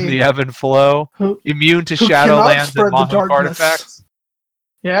Infiltrator in the Ebb and Flow, immune to Shadowlands and Maho card effects.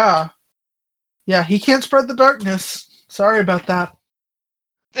 Yeah, he can't spread the darkness. Sorry about that.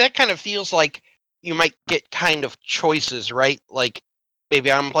 That kind of feels like you might get kind of choices, right? Like,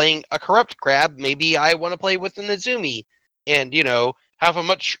 maybe I'm playing a Corrupt Crab, maybe I want to play with the Nezumi, and, have a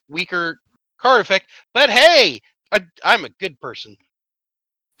much weaker card effect, but hey, I'm a good person.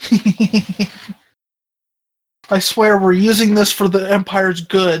 I swear we're using this for the Empire's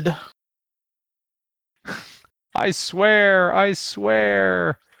good. I swear.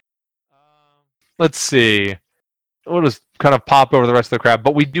 Let's see. We'll just kind of pop over the rest of the crap.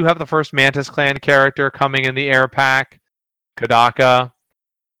 But we do have the first Mantis Clan character coming in the air pack, Kadaka,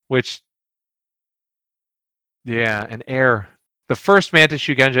 which, yeah, an air. The first Mantis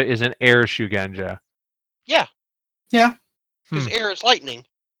Shugenja is an air Shugenja. Yeah. Yeah. Because air is lightning.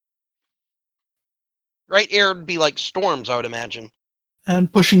 Right? Air would be like storms, I would imagine.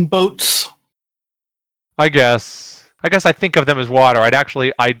 And pushing boats. I guess I think of them as water. I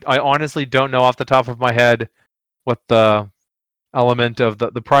honestly don't know off the top of my head what the element of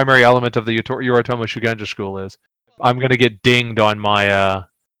the primary element of the Yoritomo Shugenja school is. I'm gonna get dinged on my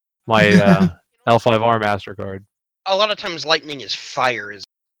my L5R MasterCard. A lot of times lightning is fire,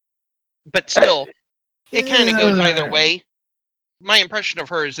 but still, it kind of goes either way. My impression of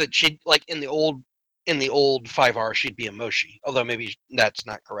her is that she'd, like, in the old 5R, she'd be a Moshi, although maybe that's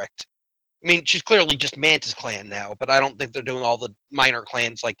not correct. I mean, she's clearly just Mantis Clan now, but I don't think they're doing all the minor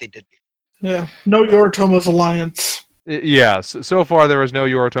clans like they did. Yeah, no Yoritomo's Alliance. Yes, so far there is no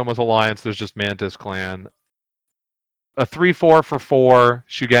Yoritomo's Alliance, there's just Mantis Clan. A 3/4 for 4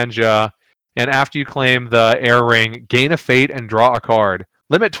 Shugenja, and after you claim the air ring, gain a fate and draw a card.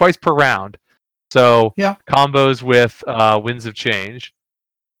 Limit twice per round. So, yeah. Combos with Winds of Change.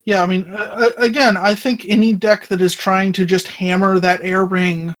 Yeah, I mean, again, I think any deck that is trying to just hammer that air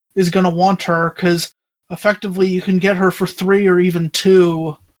ring is going to want her, because effectively you can get her for 3 or even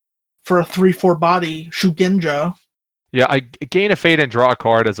 2 for a 3/4 body Shugenja. Yeah, I gain a fate and draw a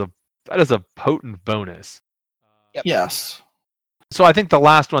card that is a potent bonus. Yep. Yes. So I think the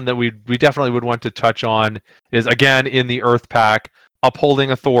last one that we definitely would want to touch on is, again, in the Earth pack,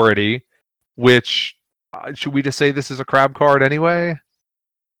 Upholding Authority, which, should we just say this is a crab card anyway?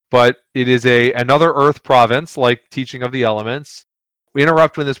 But it is another Earth province, like Teaching of the Elements. We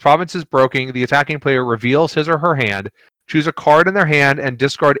interrupt when this province is broken. The attacking player reveals his or her hand, choose a card in their hand, and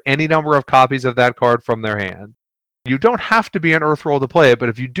discard any number of copies of that card from their hand. You don't have to be an Earth Roll to play it, but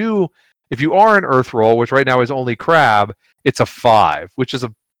if you are an Earth Roll, which right now is only Crab, it's a 5, which is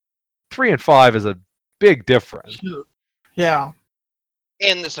 3 and 5 is a big difference. Yeah.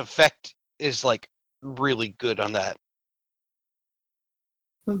 And this effect is like really good on that.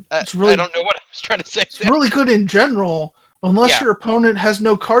 It's really, I don't know what I was trying to say. It's really good in general. Unless Yeah. your opponent has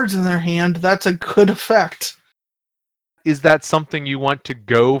no cards in their hand, that's a good effect. Is that something you want to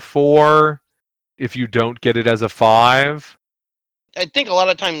go for if you don't get it as a 5? I think a lot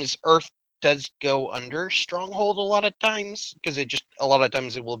of times Earth does go under Stronghold a lot of times, because a lot of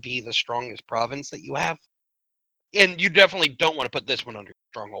times it will be the strongest province that you have. And you definitely don't want to put this one under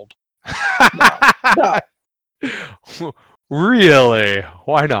Stronghold. No. Really?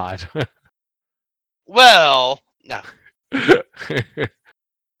 Why not? Well, no.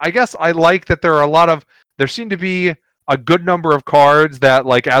 I guess I like that there seem to be a good number of cards that,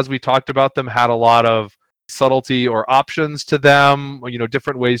 like, as we talked about them, had a lot of subtlety or options to them,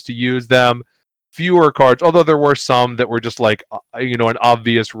 different ways to use them. Fewer cards, although there were some that were just like, an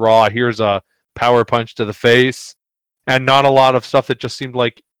obvious raw, here's a power punch to the face, and not a lot of stuff that just seemed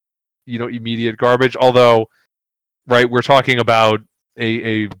like, immediate garbage. Although, right, we're talking about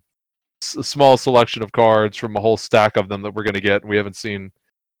a small selection of cards from a whole stack of them that we're going to get, and we haven't seen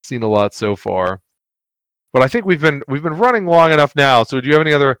a lot so far. But I think we've been running long enough now. So do you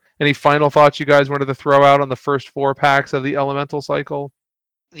have any final thoughts you guys wanted to throw out on the first 4 packs of the Elemental cycle?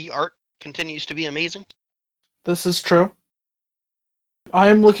 The art continues to be amazing. This is true. I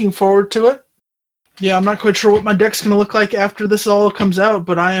am looking forward to it. Yeah, I'm not quite sure what my deck's going to look like after this all comes out,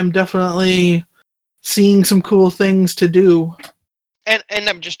 but I am definitely seeing some cool things to do. And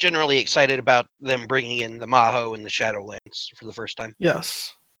I'm just generally excited about them bringing in the Maho and the Shadowlands for the first time.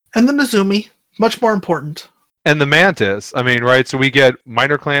 Yes. And the Nezumi, much more important. And the Mantis. I mean, right, so we get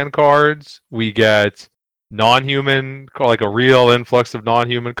Minor Clan cards, we get non-human, like a real influx of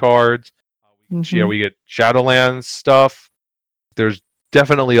non-human cards. Mm-hmm. Yeah, we get Shadowlands stuff. There's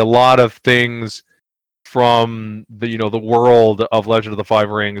definitely a lot of things from the world of Legend of the Five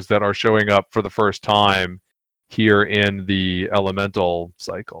Rings that are showing up for the first time here in the Elemental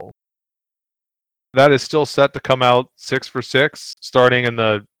cycle. That is still set to come out 6 for 6, starting in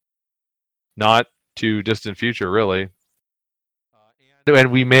the not too distant future, really. And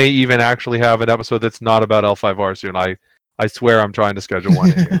we may even actually have an episode that's not about L5R soon. I swear I'm trying to schedule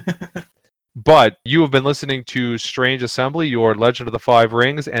one here. But you have been listening to Strange Assembly, your Legend of the Five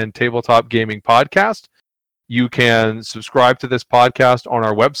Rings and tabletop gaming podcast. You can subscribe to this podcast on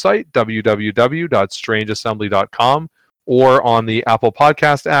our website, www.strangeassembly.com, or on the Apple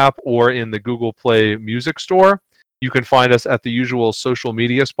Podcast app, or in the Google Play Music Store. You can find us at the usual social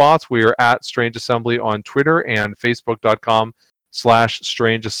media spots. We are at Strange Assembly on Twitter and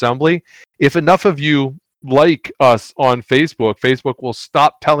Facebook.com/Strange Assembly. If enough of you like us on Facebook, Facebook will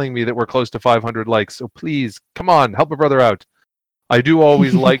stop telling me that we're close to 500 likes. So please, come on, help a brother out. I do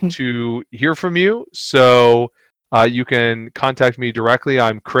always like to hear from you, so you can contact me directly.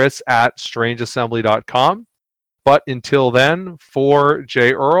 I'm Chris at strangeassembly.com. But until then, for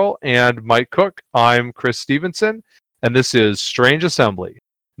Jay Earl and Mike Cook, I'm Chris Stevenson, and this is Strange Assembly.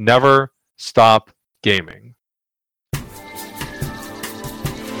 Never stop gaming.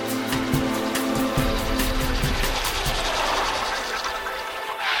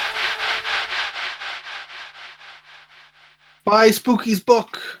 Buy Spooky's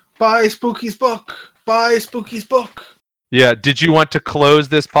book. Buy Spooky's book. Buy Spooky's book. Yeah, did you want to close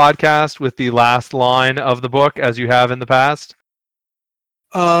this podcast with the last line of the book as you have in the past?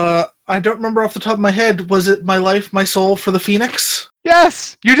 I don't remember off the top of my head. Was it My Life, My Soul for the Phoenix?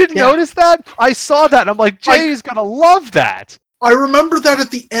 Yes! You didn't notice that? I saw that and I'm like, Jay's gonna love that! I remember that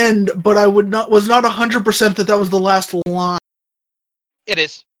at the end, but I was not 100% that was the last line. It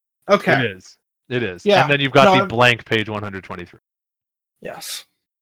is. Okay. It is. Yeah. And then you've got the No, blank page 123. Yes.